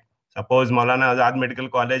studying at, suppose, Maulana Azad Medical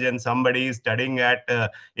College and somebody studying at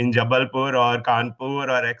in Jabalpur or Kanpur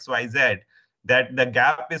or XYZ, that the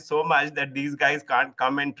gap is so much that these guys can't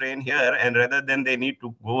come and train here, and rather than they need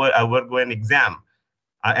to go an exam.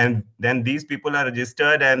 And then these people are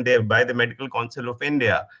registered and they by the Medical Council of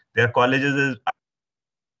India. Their colleges is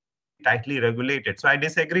tightly regulated. So I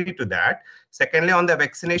disagree to that. Secondly, on the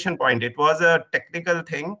vaccination point, it was a technical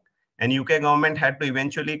thing and UK government had to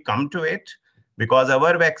eventually come to it, because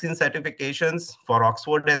our vaccine certifications for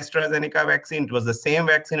Oxford AstraZeneca vaccine, it was the same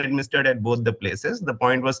vaccine administered at both the places. The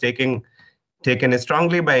point was taken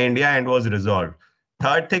strongly by India and was resolved.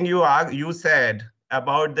 Third thing you said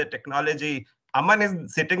about the technology, Aman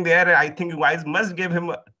is sitting there. I think you guys must give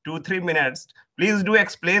him 2-3 minutes. Please do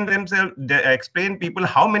explain people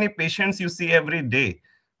how many patients you see every day.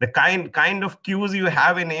 the kind of queues you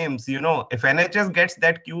have in AIIMS, you know, if NHS gets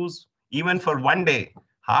that queues even for one day,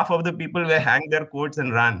 half of the people will hang their coats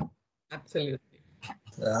and run. Absolutely.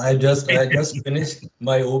 I just finished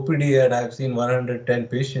my OPD and I've seen 110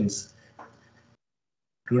 patients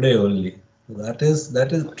today only. That is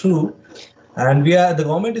true. And the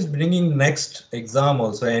government is bringing next exam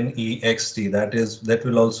also, NEXT, that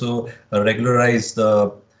will also regularize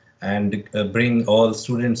and bring all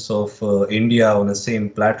students of India on the same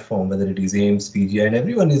platform, whether it is AIIMS, PGI, and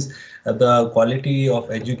everyone is the quality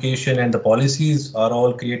of education and the policies are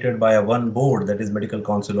all created by one board, that is Medical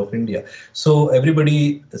Council of India. So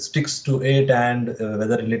everybody sticks to it, and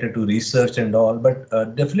whether related to research and all, but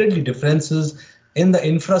definitely differences in the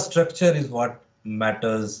infrastructure is what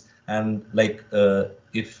matters. And like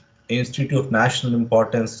if Institute of National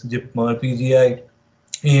Importance, JIPMER, PGI,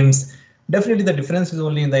 AIIMS, definitely the difference is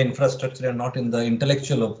only in the infrastructure and not in the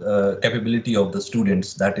intellectual capability of the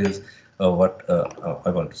students. That is what I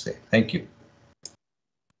want to say. Thank you.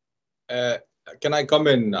 Can I come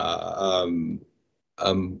in,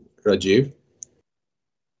 Rajiv?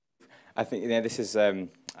 I think this is. I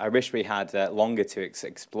wish we had longer to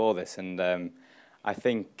explore this, and I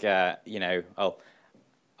think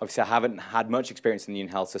obviously, I haven't had much experience in the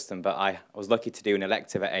Union health system, but I was lucky to do an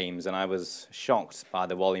elective at AIIMS, and I was shocked by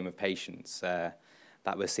the volume of patients that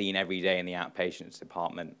we're seeing every day in the outpatients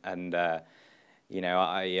department. And I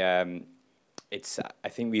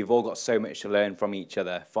think we've all got so much to learn from each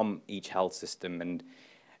other, from each health system, and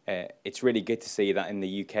it's really good to see that in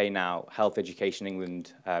the UK now, Health Education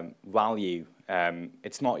England value.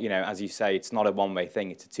 It's not, as you say, it's not a one-way thing;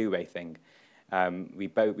 it's a two-way thing.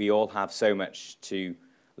 We all have so much to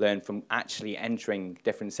learn from actually entering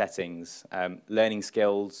different settings, learning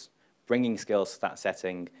skills, bringing skills to that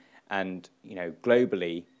setting, and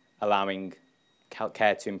globally allowing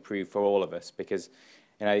care to improve for all of us. Because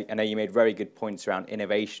I know you made very good points around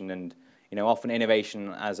innovation, and often innovation,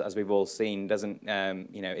 as we've all seen, doesn't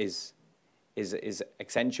is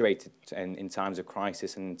accentuated in times of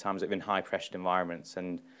crisis and in times of high pressured environments.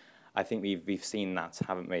 And I think we've seen that,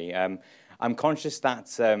 haven't we? I'm conscious that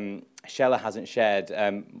Shehla hasn't shared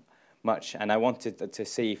much, and I wanted to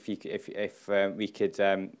see if we could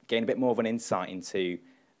gain a bit more of an insight into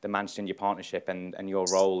the Manchester-India partnership and your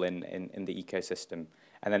role in the ecosystem,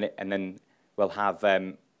 and then we'll have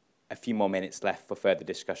a few more minutes left for further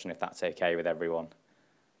discussion, if that's okay with everyone.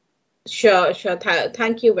 Sure.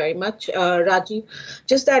 Thank you very much, Rajiv.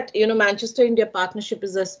 Just that, Manchester-India partnership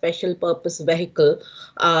is a special purpose vehicle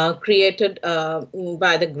created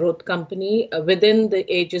by the Growth Company within the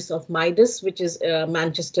aegis of MIDAS, which is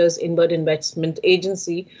Manchester's inward investment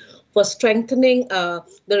agency, for strengthening the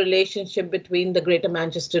relationship between the Greater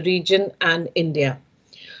Manchester region and India.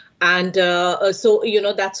 And so,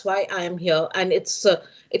 that's why I am here. And it's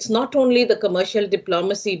not only the commercial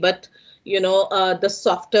diplomacy, but the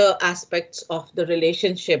softer aspects of the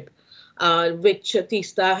relationship, which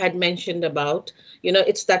Tista had mentioned about.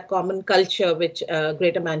 It's that common culture which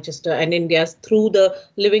Greater Manchester and India, through the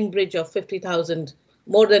living bridge of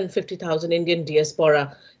more than 50,000 Indian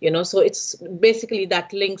diaspora, so it's basically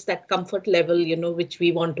that links, that comfort level, which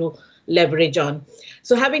we want to leverage on.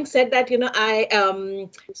 So having said that,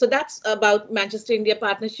 so that's about Manchester-India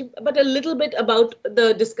partnership, but a little bit about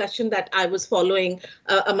the discussion that I was following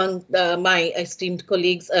among my esteemed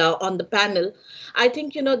colleagues on the panel. I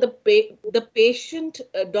think, the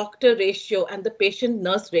patient-doctor ratio and the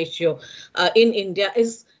patient-nurse ratio in India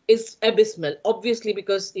is abysmal, obviously,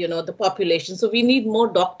 because the population. So we need more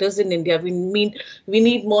doctors in India. We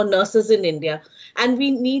need more nurses in India, and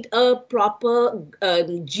we need a proper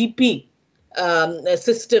GP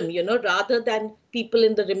system, rather than people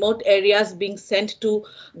in the remote areas being sent to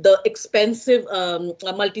the expensive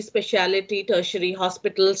multi-speciality tertiary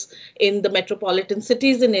hospitals in the metropolitan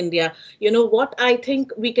cities in India. What I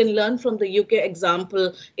think we can learn from the UK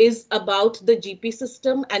example is about the GP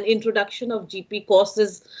system and introduction of GP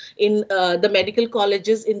courses in the medical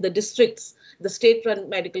colleges in the districts, the state-run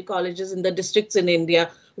medical colleges in the districts in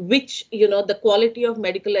India, which, the quality of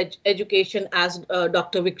medical education, as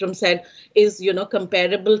Dr. Vikram said, is,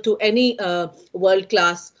 comparable to any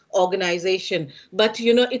world-class organization. But,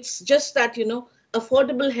 it's just that,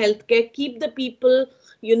 affordable healthcare, keep the people,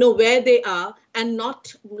 where they are and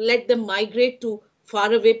not let them migrate to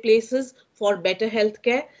faraway places for better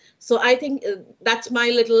healthcare. So I think that's my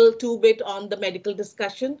little two-bit on the medical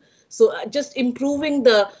discussion. So just improving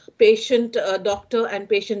the patient-doctor and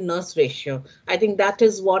patient-nurse ratio. I think that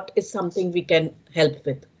is what is something we can help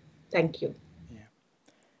with. Thank you. Yeah.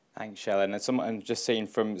 Thanks, Shehla. And I'm just seeing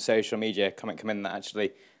from social media comment in that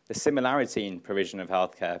actually the similarity in provision of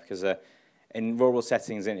healthcare, because in rural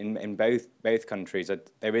settings in both countries,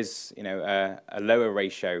 there is, you know, a lower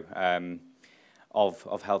ratio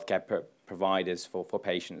of healthcare providers for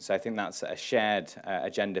patients. So I think that's a shared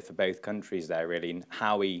agenda for both countries there, really, in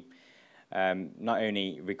how we not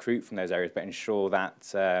only recruit from those areas, but ensure that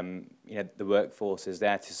you know, the workforce is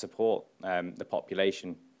there to support the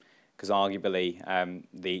population, because arguably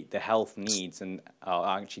the health needs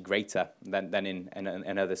are actually greater than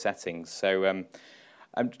in other settings. So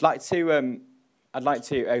I'd like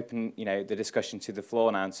to open, you know, the discussion to the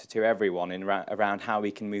floor now, to everyone around how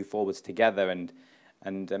we can move forwards together and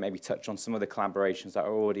maybe touch on some of the collaborations that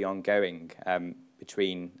are already ongoing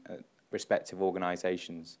between respective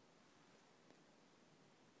organisations.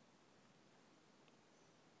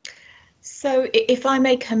 So if I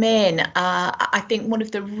may come in, I think one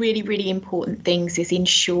of the really, really important things is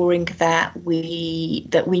ensuring that we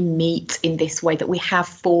meet in this way, that we have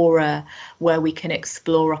fora where we can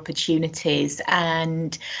explore opportunities.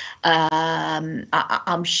 And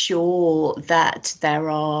I'm sure that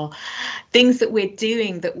there are things that we're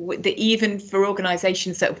doing that even for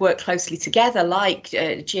organisations that work closely together, like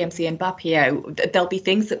GMC and BAPIO, there'll be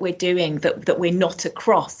things that we're doing that we're not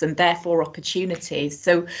across, and therefore opportunities.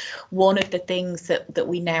 So one of the things that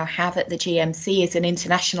we now have at the GMC is an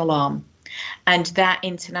international arm. And that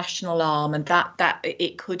international arm, and that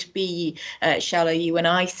it could be, Shehla, you and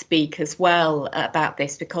I speak as well about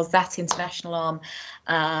this, because that international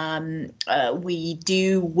arm, we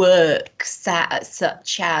do work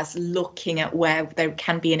such as looking at where there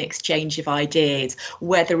can be an exchange of ideas,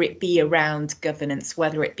 whether it be around governance,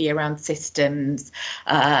 whether it be around systems,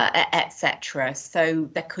 etc. So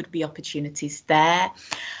there could be opportunities there.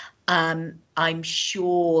 I'm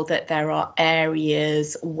sure that there are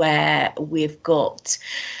areas where we've got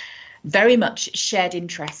very much shared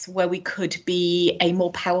interests, where we could be a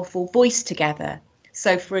more powerful voice together.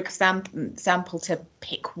 So, for example, to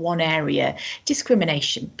pick one area,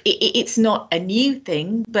 discrimination. It's not a new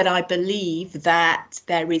thing, but I believe that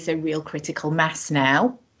there is a real critical mass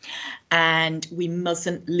now, and we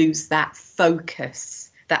mustn't lose that focus,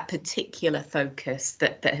 that particular focus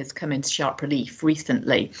that has come into sharp relief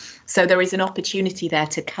recently. So there is an opportunity there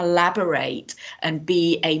to collaborate and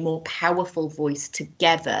be a more powerful voice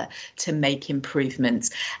together to make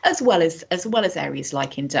improvements, as well as areas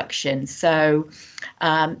like induction. So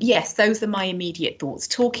yes, those are my immediate thoughts.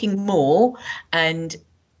 Talking more and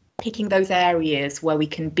picking those areas where we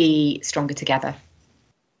can be stronger together.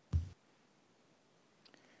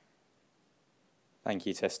 Thank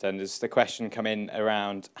you, Tista. And there's the question come in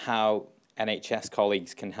around how NHS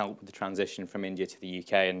colleagues can help with the transition from India to the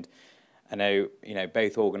UK. And I know, you know,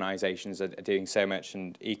 both organisations are doing so much,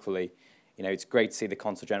 and equally, you know, it's great to see the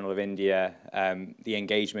Consul General of India, the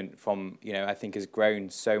engagement from, you know, I think has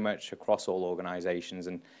grown so much across all organisations.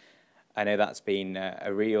 And I know that's been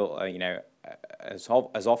a real, you know, has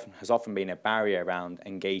often been a barrier around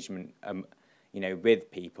engagement, you know,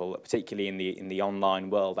 with people, particularly in the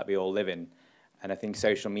online world that we all live in. And I think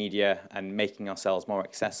social media and making ourselves more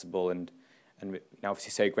accessible, and you know, obviously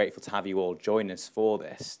so grateful to have you all join us for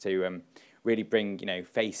this, to really bring, you know,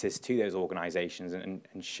 faces to those organisations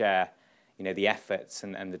and share, you know, the efforts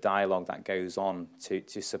and the dialogue that goes on to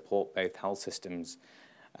support both health systems.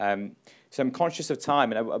 So I'm conscious of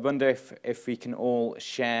time, and I wonder if we can all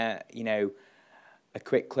share, you know, a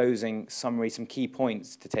quick closing summary, some key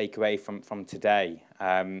points to take away from today.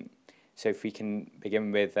 So if we can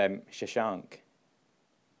begin with Shashank.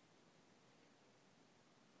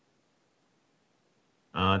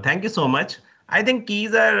 Thank you so much. I think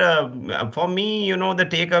keys are, for me, you know, the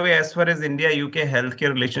takeaway as far as India-UK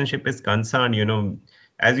healthcare relationship is concerned, you know,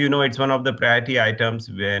 as you know, it's one of the priority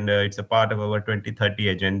items when it's a part of our 2030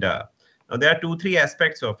 agenda. Now, there are 2-3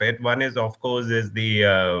 aspects of it. One is, of course, is the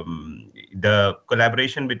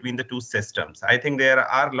collaboration between the two systems. I think there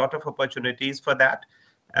are a lot of opportunities for that.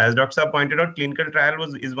 As Dr. Saab pointed out, clinical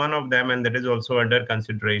trial is one of them, and that is also under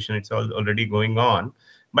consideration. It's already going on.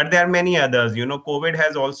 But there are many others. You know, COVID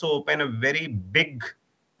has also opened a very big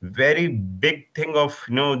thing of,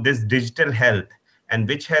 you know, this digital health, and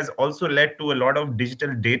which has also led to a lot of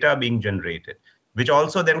digital data being generated, which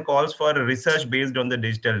also then calls for research based on the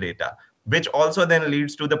digital data, which also then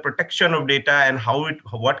leads to the protection of data and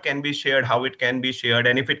what can be shared, how it can be shared,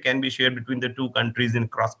 and if it can be shared between the two countries in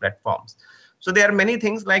cross platforms. So there are many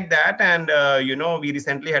things like that. And, you know, we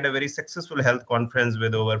recently had a very successful health conference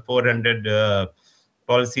with over 400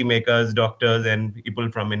 policymakers, doctors, and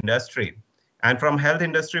people from industry. And from health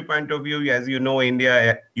industry point of view, as you know,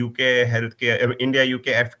 India-UK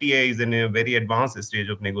FTA is in a very advanced stage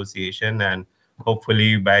of negotiation. And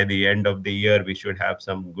hopefully by the end of the year, we should have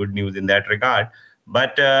some good news in that regard.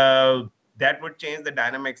 But that would change the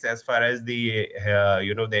dynamics as far as the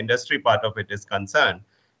the industry part of it is concerned.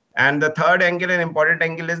 And the third angle, an important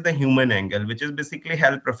angle, is the human angle, which is basically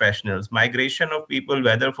health professionals, migration of people,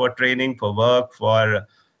 whether for training, for work, for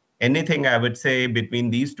anything, I would say, between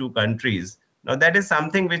these two countries. Now, that is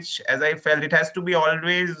something which, as I felt, it has to be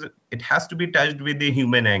touched with the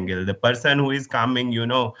human angle. The person who is coming,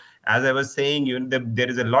 as I was saying, there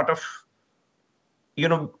is a lot of,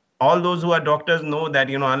 all those who are doctors know that,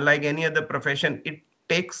 unlike any other profession, it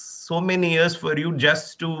takes so many years for you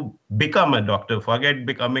just to become a doctor. Forget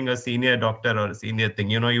becoming a senior doctor or a senior thing.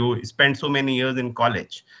 You spend so many years in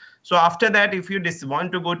college. So after that, if you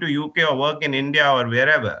want to go to UK or work in India or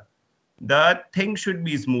wherever, the thing should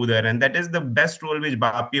be smoother. And that is the best role which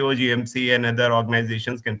BAPIO, GMC and other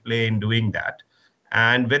organizations can play in doing that.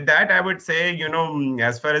 And with that, I would say,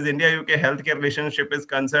 as far as India-UK healthcare relationship is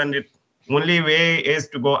concerned, the only way is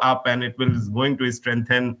to go up, and it is going to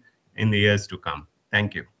strengthen in the years to come.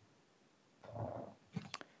 Thank you.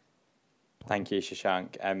 Thank you,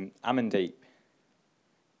 Shashank. Amandeep.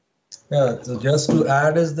 Yeah, so just to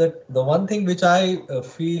add is that the one thing which I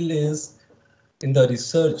feel is in the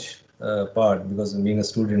research part, because being a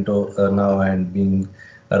student now and being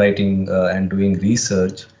writing and doing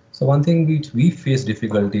research, so one thing which we face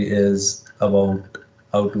difficulty is about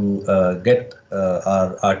how to get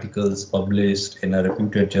our articles published in a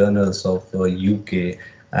reputed journals of UK.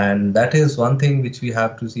 And that is one thing which we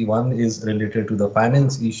have to see. One is related to the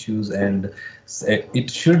finance issues, and it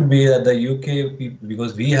should be that the UK,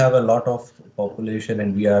 because we have a lot of population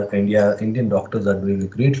and we are Indian doctors are doing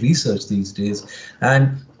great research these days.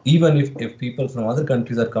 And even if people from other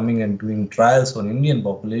countries are coming and doing trials on Indian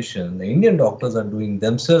population, the Indian doctors are doing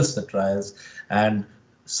themselves the trials, and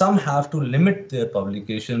some have to limit their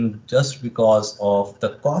publication just because of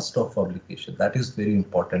the cost of publication. That is very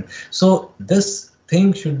important. So this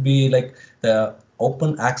thing should be like the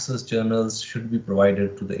open access journals should be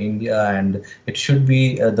provided to the India, and it should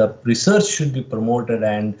be the research should be promoted,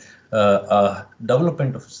 and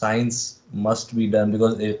development of science must be done,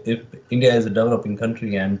 because if India is a developing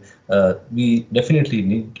country, and we definitely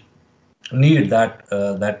need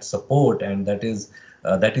that support, and that is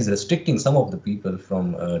restricting some of the people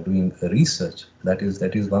from doing research. That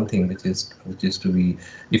is one thing which is to be,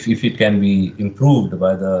 if it can be improved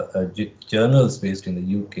by the journals based in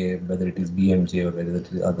the UK, whether it is BMJ or whether it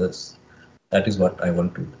is others. That is what I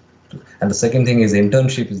want to do. And the second thing is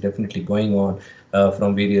internship is definitely going on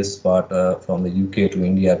from various part from the UK to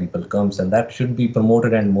India. People comes, and that should be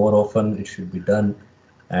promoted, and more often it should be done.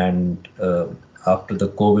 And after the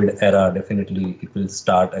COVID era, definitely it will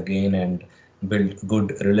start again and build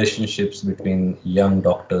good relationships between young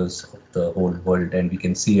doctors of the whole world, and we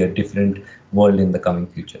can see a different world in the coming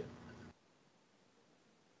future.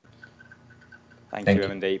 Thank you,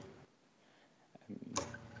 Amandeep.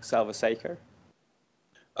 Selvasekar.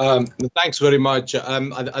 Thanks very much.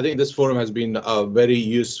 I think this forum has been very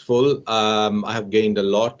useful. I have gained a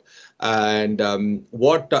lot. And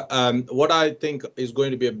what I think is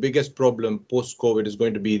going to be a biggest problem post-COVID is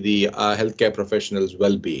going to be the healthcare professionals'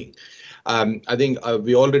 well-being. I think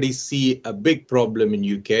we already see a big problem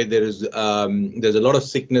in UK. There's a lot of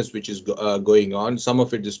sickness which is going on. Some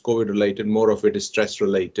of it is COVID related, more of it is stress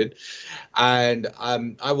related. And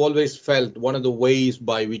I've always felt one of the ways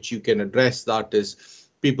by which you can address that is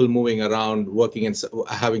people moving around, working and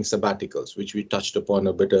having sabbaticals, which we touched upon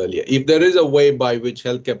a bit earlier. If there is a way by which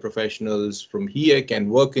healthcare professionals from here can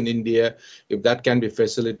work in India, if that can be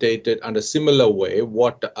facilitated, and a similar way,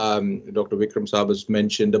 what Dr. Vikram Saab has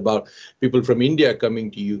mentioned about people from India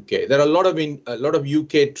coming to UK. There are a lot of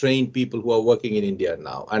UK trained people who are working in India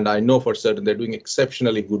now, and I know for certain they're doing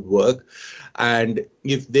exceptionally good work. And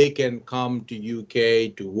if they can come to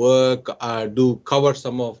UK to work, cover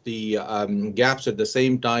some of the gaps at the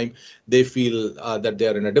same time, they feel that they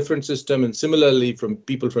are in a different system. And similarly, from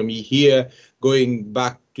people from here going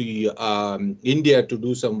back to India to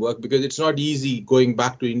do some work, because it's not easy going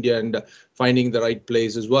back to India and finding the right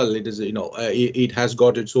place as well. It is, it has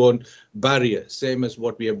got its own barriers, same as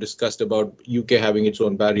what we have discussed about UK having its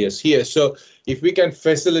own barriers here. So if we can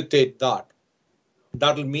facilitate that,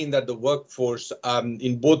 that will mean that the workforce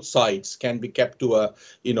in both sides can be kept to a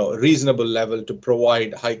reasonable level to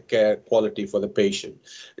provide high care quality for the patient.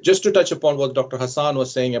 Just to touch upon what Dr. Hassan was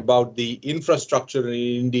saying about the infrastructure in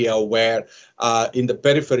India, where in the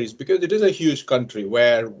peripheries, because it is a huge country,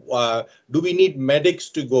 where do we need medics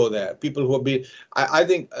to go there? People who have been, I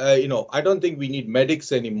think, I don't think we need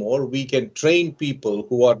medics anymore. We can train people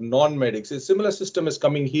who are non-medics. A similar system is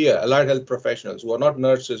coming here, allied health professionals who are not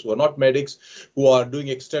nurses, who are not medics, who are are doing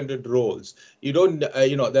extended roles. You don't,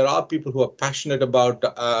 there are people who are passionate about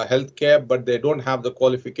healthcare, but they don't have the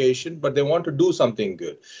qualification, but they want to do something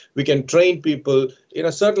good. We can train people in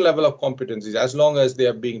a certain level of competencies as long as they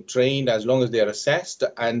are being trained, as long as they are assessed,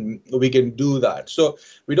 and we can do that. So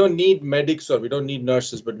we don't need medics or we don't need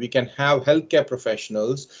nurses, but we can have healthcare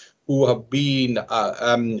professionals who have been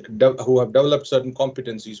who have developed certain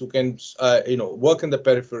competencies, who can work in the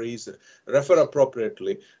peripheries, refer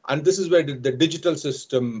appropriately. And this is where the digital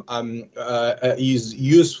system is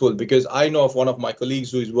useful, because I know of one of my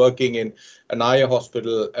colleagues who is working in an eye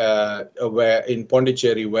hospital where in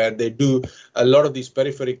Pondicherry, where they do a lot of these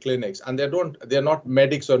periphery clinics, and they're not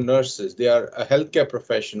medics or nurses. They are healthcare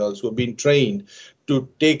professionals who have been trained to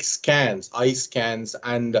take scans, eye scans,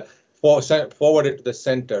 and forward it to the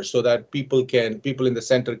center so that people in the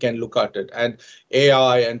center can look at it, and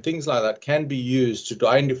AI and things like that can be used to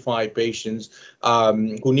identify patients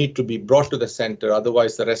who need to be brought to the center.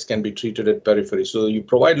 Otherwise, the rest can be treated at periphery. So you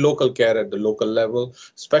provide local care at the local level,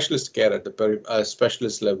 specialist care at the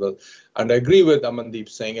specialist level. And I agree with Amandeep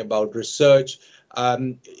saying about research. I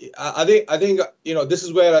think this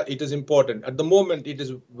is where it is important. At the moment, it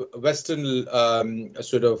is Western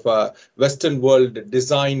Western world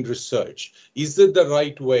designed research. Is it the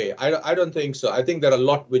right way? I don't think so. I think there are a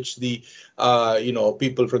lot which the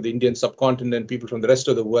people from the Indian subcontinent, people from the rest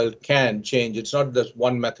of the world can change. It's not that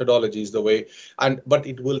one methodology is the way, but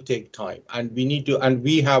it will take time. And we need to. And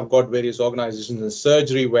we have got various organizations in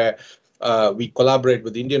surgery where we collaborate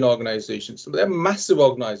with Indian organizations. So they're massive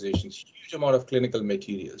organizations, huge amount of clinical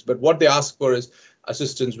materials. But what they ask for is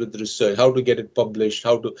assistance with research, how to get it published,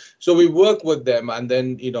 so we work with them, and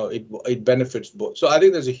then it benefits both. So I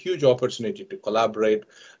think there's a huge opportunity to collaborate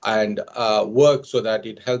and work so that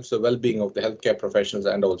it helps the well-being of the healthcare professionals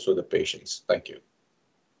and also the patients. Thank you.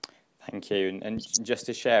 Thank you. And just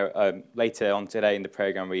to share, later on today in the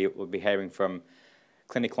program, we will be hearing from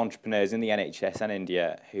clinical entrepreneurs in the NHS and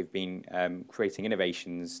India who've been creating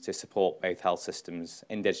innovations to support both health systems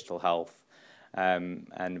in digital health,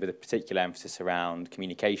 and with a particular emphasis around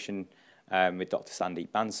communication, with Dr. Sandeep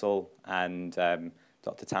Bansal and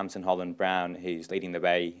Dr. Tamsin Holland-Brown, who's leading the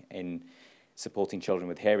way in supporting children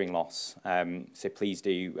with hearing loss. So please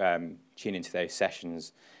do tune into those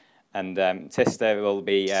sessions. And Tista will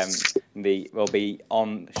be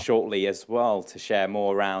on shortly as well to share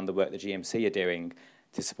more around the work the GMC are doing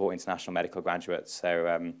to support international medical graduates.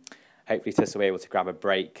 So hopefully Tista will be able to grab a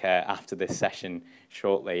break after this session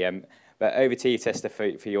shortly. But over to you, Tista,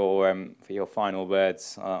 for your final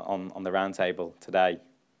words on the roundtable today.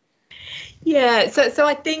 Yeah, so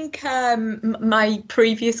I think my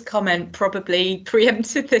previous comment probably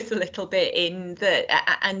preempted this a little bit in that,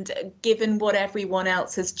 and given what everyone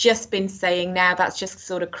else has just been saying now, that's just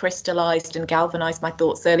sort of crystallized and galvanized my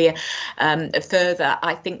thoughts earlier further.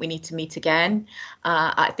 I think we need to meet again.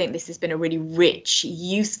 I think this has been a really rich,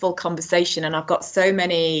 useful conversation, and I've got so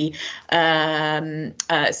many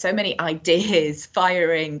ideas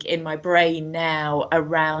firing in my brain now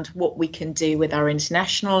around what we can do with our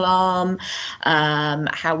international arm,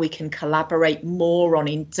 how we can collaborate more on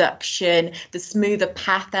induction, the smoother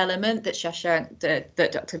path element that Shashank, that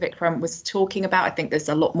Dr. Vikram was talking about. I think there's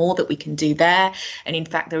a lot more that we can do there. And in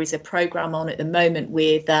fact, there is a program on at the moment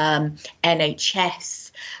with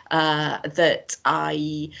NHS that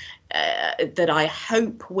I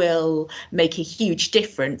hope will make a huge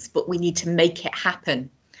difference, but we need to make it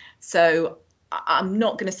happen. So I'm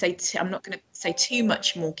not going to say too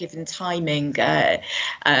much more, given timing.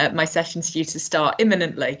 My session's due to start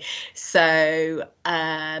imminently, so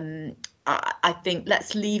I think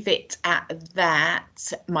let's leave it at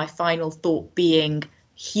that. My final thought being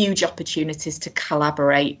huge opportunities to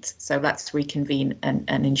collaborate. So let's reconvene and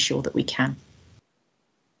ensure that we can.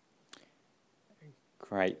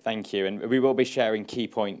 Great, thank you. And we will be sharing key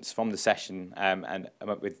points from the session and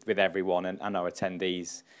with everyone and our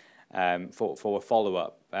attendees. For a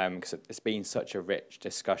follow-up, because it's been such a rich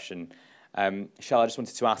discussion. Shehla, I just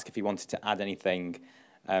wanted to ask if you wanted to add anything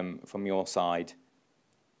from your side.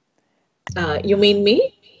 You mean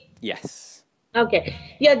me? Yes. Okay.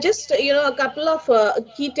 Yeah, just, a couple of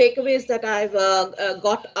key takeaways that I've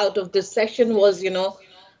got out of this session was,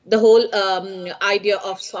 the whole idea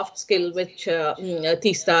of soft skill, which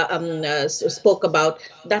Tista spoke about.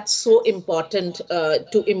 That's so important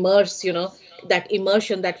to immerse, that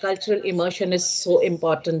immersion, that cultural immersion is so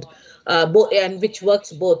important, and which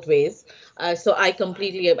works both ways. So I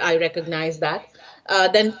recognize that.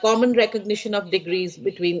 Then common recognition of degrees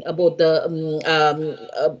between both the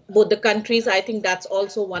countries. I think that's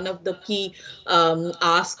also one of the key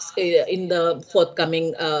asks in the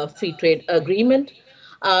forthcoming free trade agreement.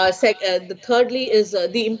 Thirdly is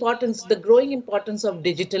the growing importance of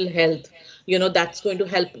digital health. That's going to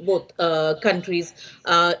help both countries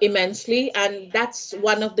immensely, and that's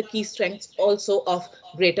one of the key strengths also of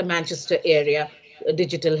Greater Manchester area.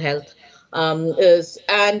 Digital health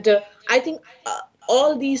I think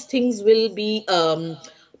all these things will be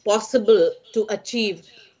possible to achieve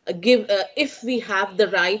give if we have the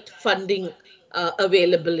right funding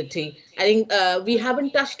availability. I think we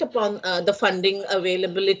haven't touched upon the funding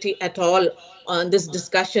availability at all on this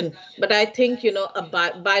discussion, but I think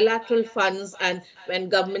bilateral funds, and when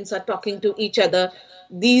governments are talking to each other,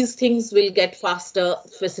 these things will get faster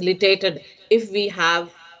facilitated if we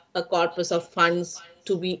have a corpus of funds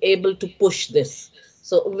to be able to push this.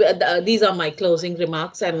 So these are my closing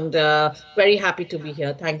remarks, and very happy to be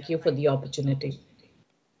here. Thank you for the opportunity.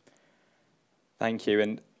 Thank you.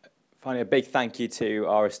 And finally, a big thank you to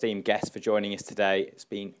our esteemed guests for joining us today. It's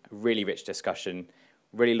been a really rich discussion.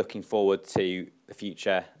 Really looking forward to the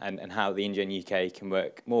future and how the India and UK can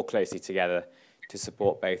work more closely together to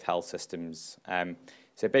support both health systems.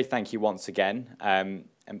 So a big thank you once again. And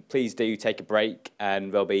please do take a break,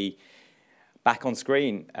 and we'll be back on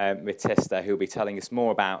screen with Tista, who will be telling us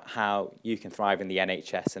more about how you can thrive in the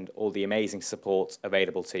NHS and all the amazing support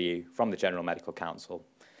available to you from the General Medical Council.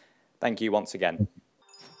 Thank you once again.